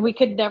dark, and we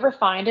could never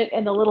find it.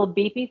 And the little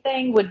beepy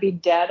thing would be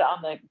dead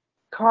on the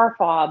car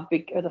fob,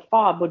 or the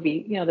fob would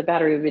be, the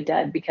battery would be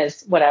dead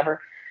because whatever.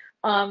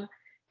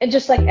 And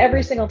just like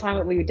every single time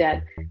it would be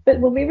dead. But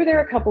when we were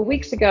there a couple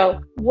weeks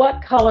ago,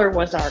 what color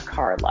was our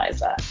car,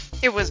 Liza?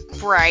 It was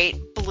bright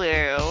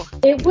blue.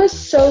 It was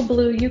so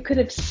blue, you could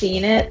have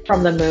seen it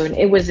from the moon.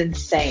 It was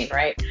insane,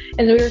 right?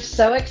 And we were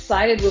so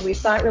excited when we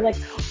saw it. We're like,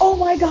 oh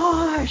my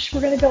gosh,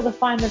 we're going to be able to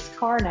find this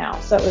car now.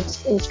 So it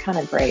was kind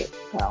of great.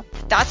 So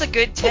that's a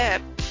good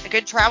tip, a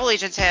good travel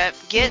agent tip.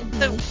 Get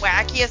the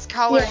wackiest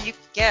color you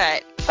can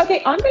get.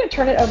 Okay, I'm going to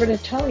turn it over to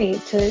Tony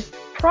to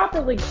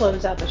properly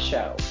close out the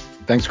show.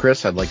 Thanks,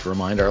 Chris. I'd like to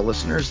remind our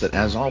listeners that,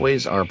 as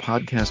always, our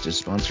podcast is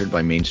sponsored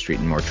by Main Street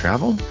and More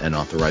Travel, an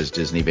authorized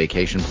Disney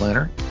vacation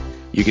planner.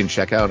 You can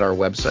check out our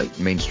website,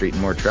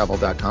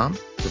 mainstreetandmoretravel.com,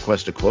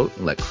 request a quote,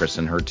 and let Chris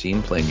and her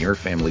team plan your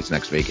family's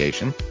next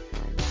vacation.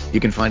 You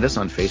can find us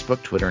on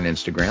Facebook, Twitter, and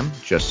Instagram.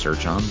 Just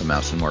search on the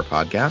Mouse and More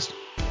Podcast.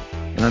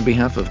 And on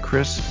behalf of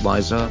Chris,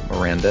 Liza,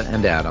 Miranda,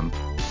 and Adam,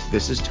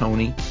 this is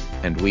Tony,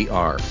 and we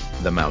are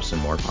the Mouse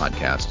and More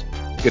Podcast.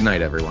 Good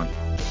night, everyone.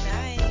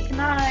 Good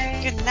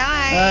night. Good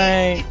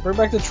night. We're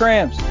back to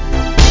trams.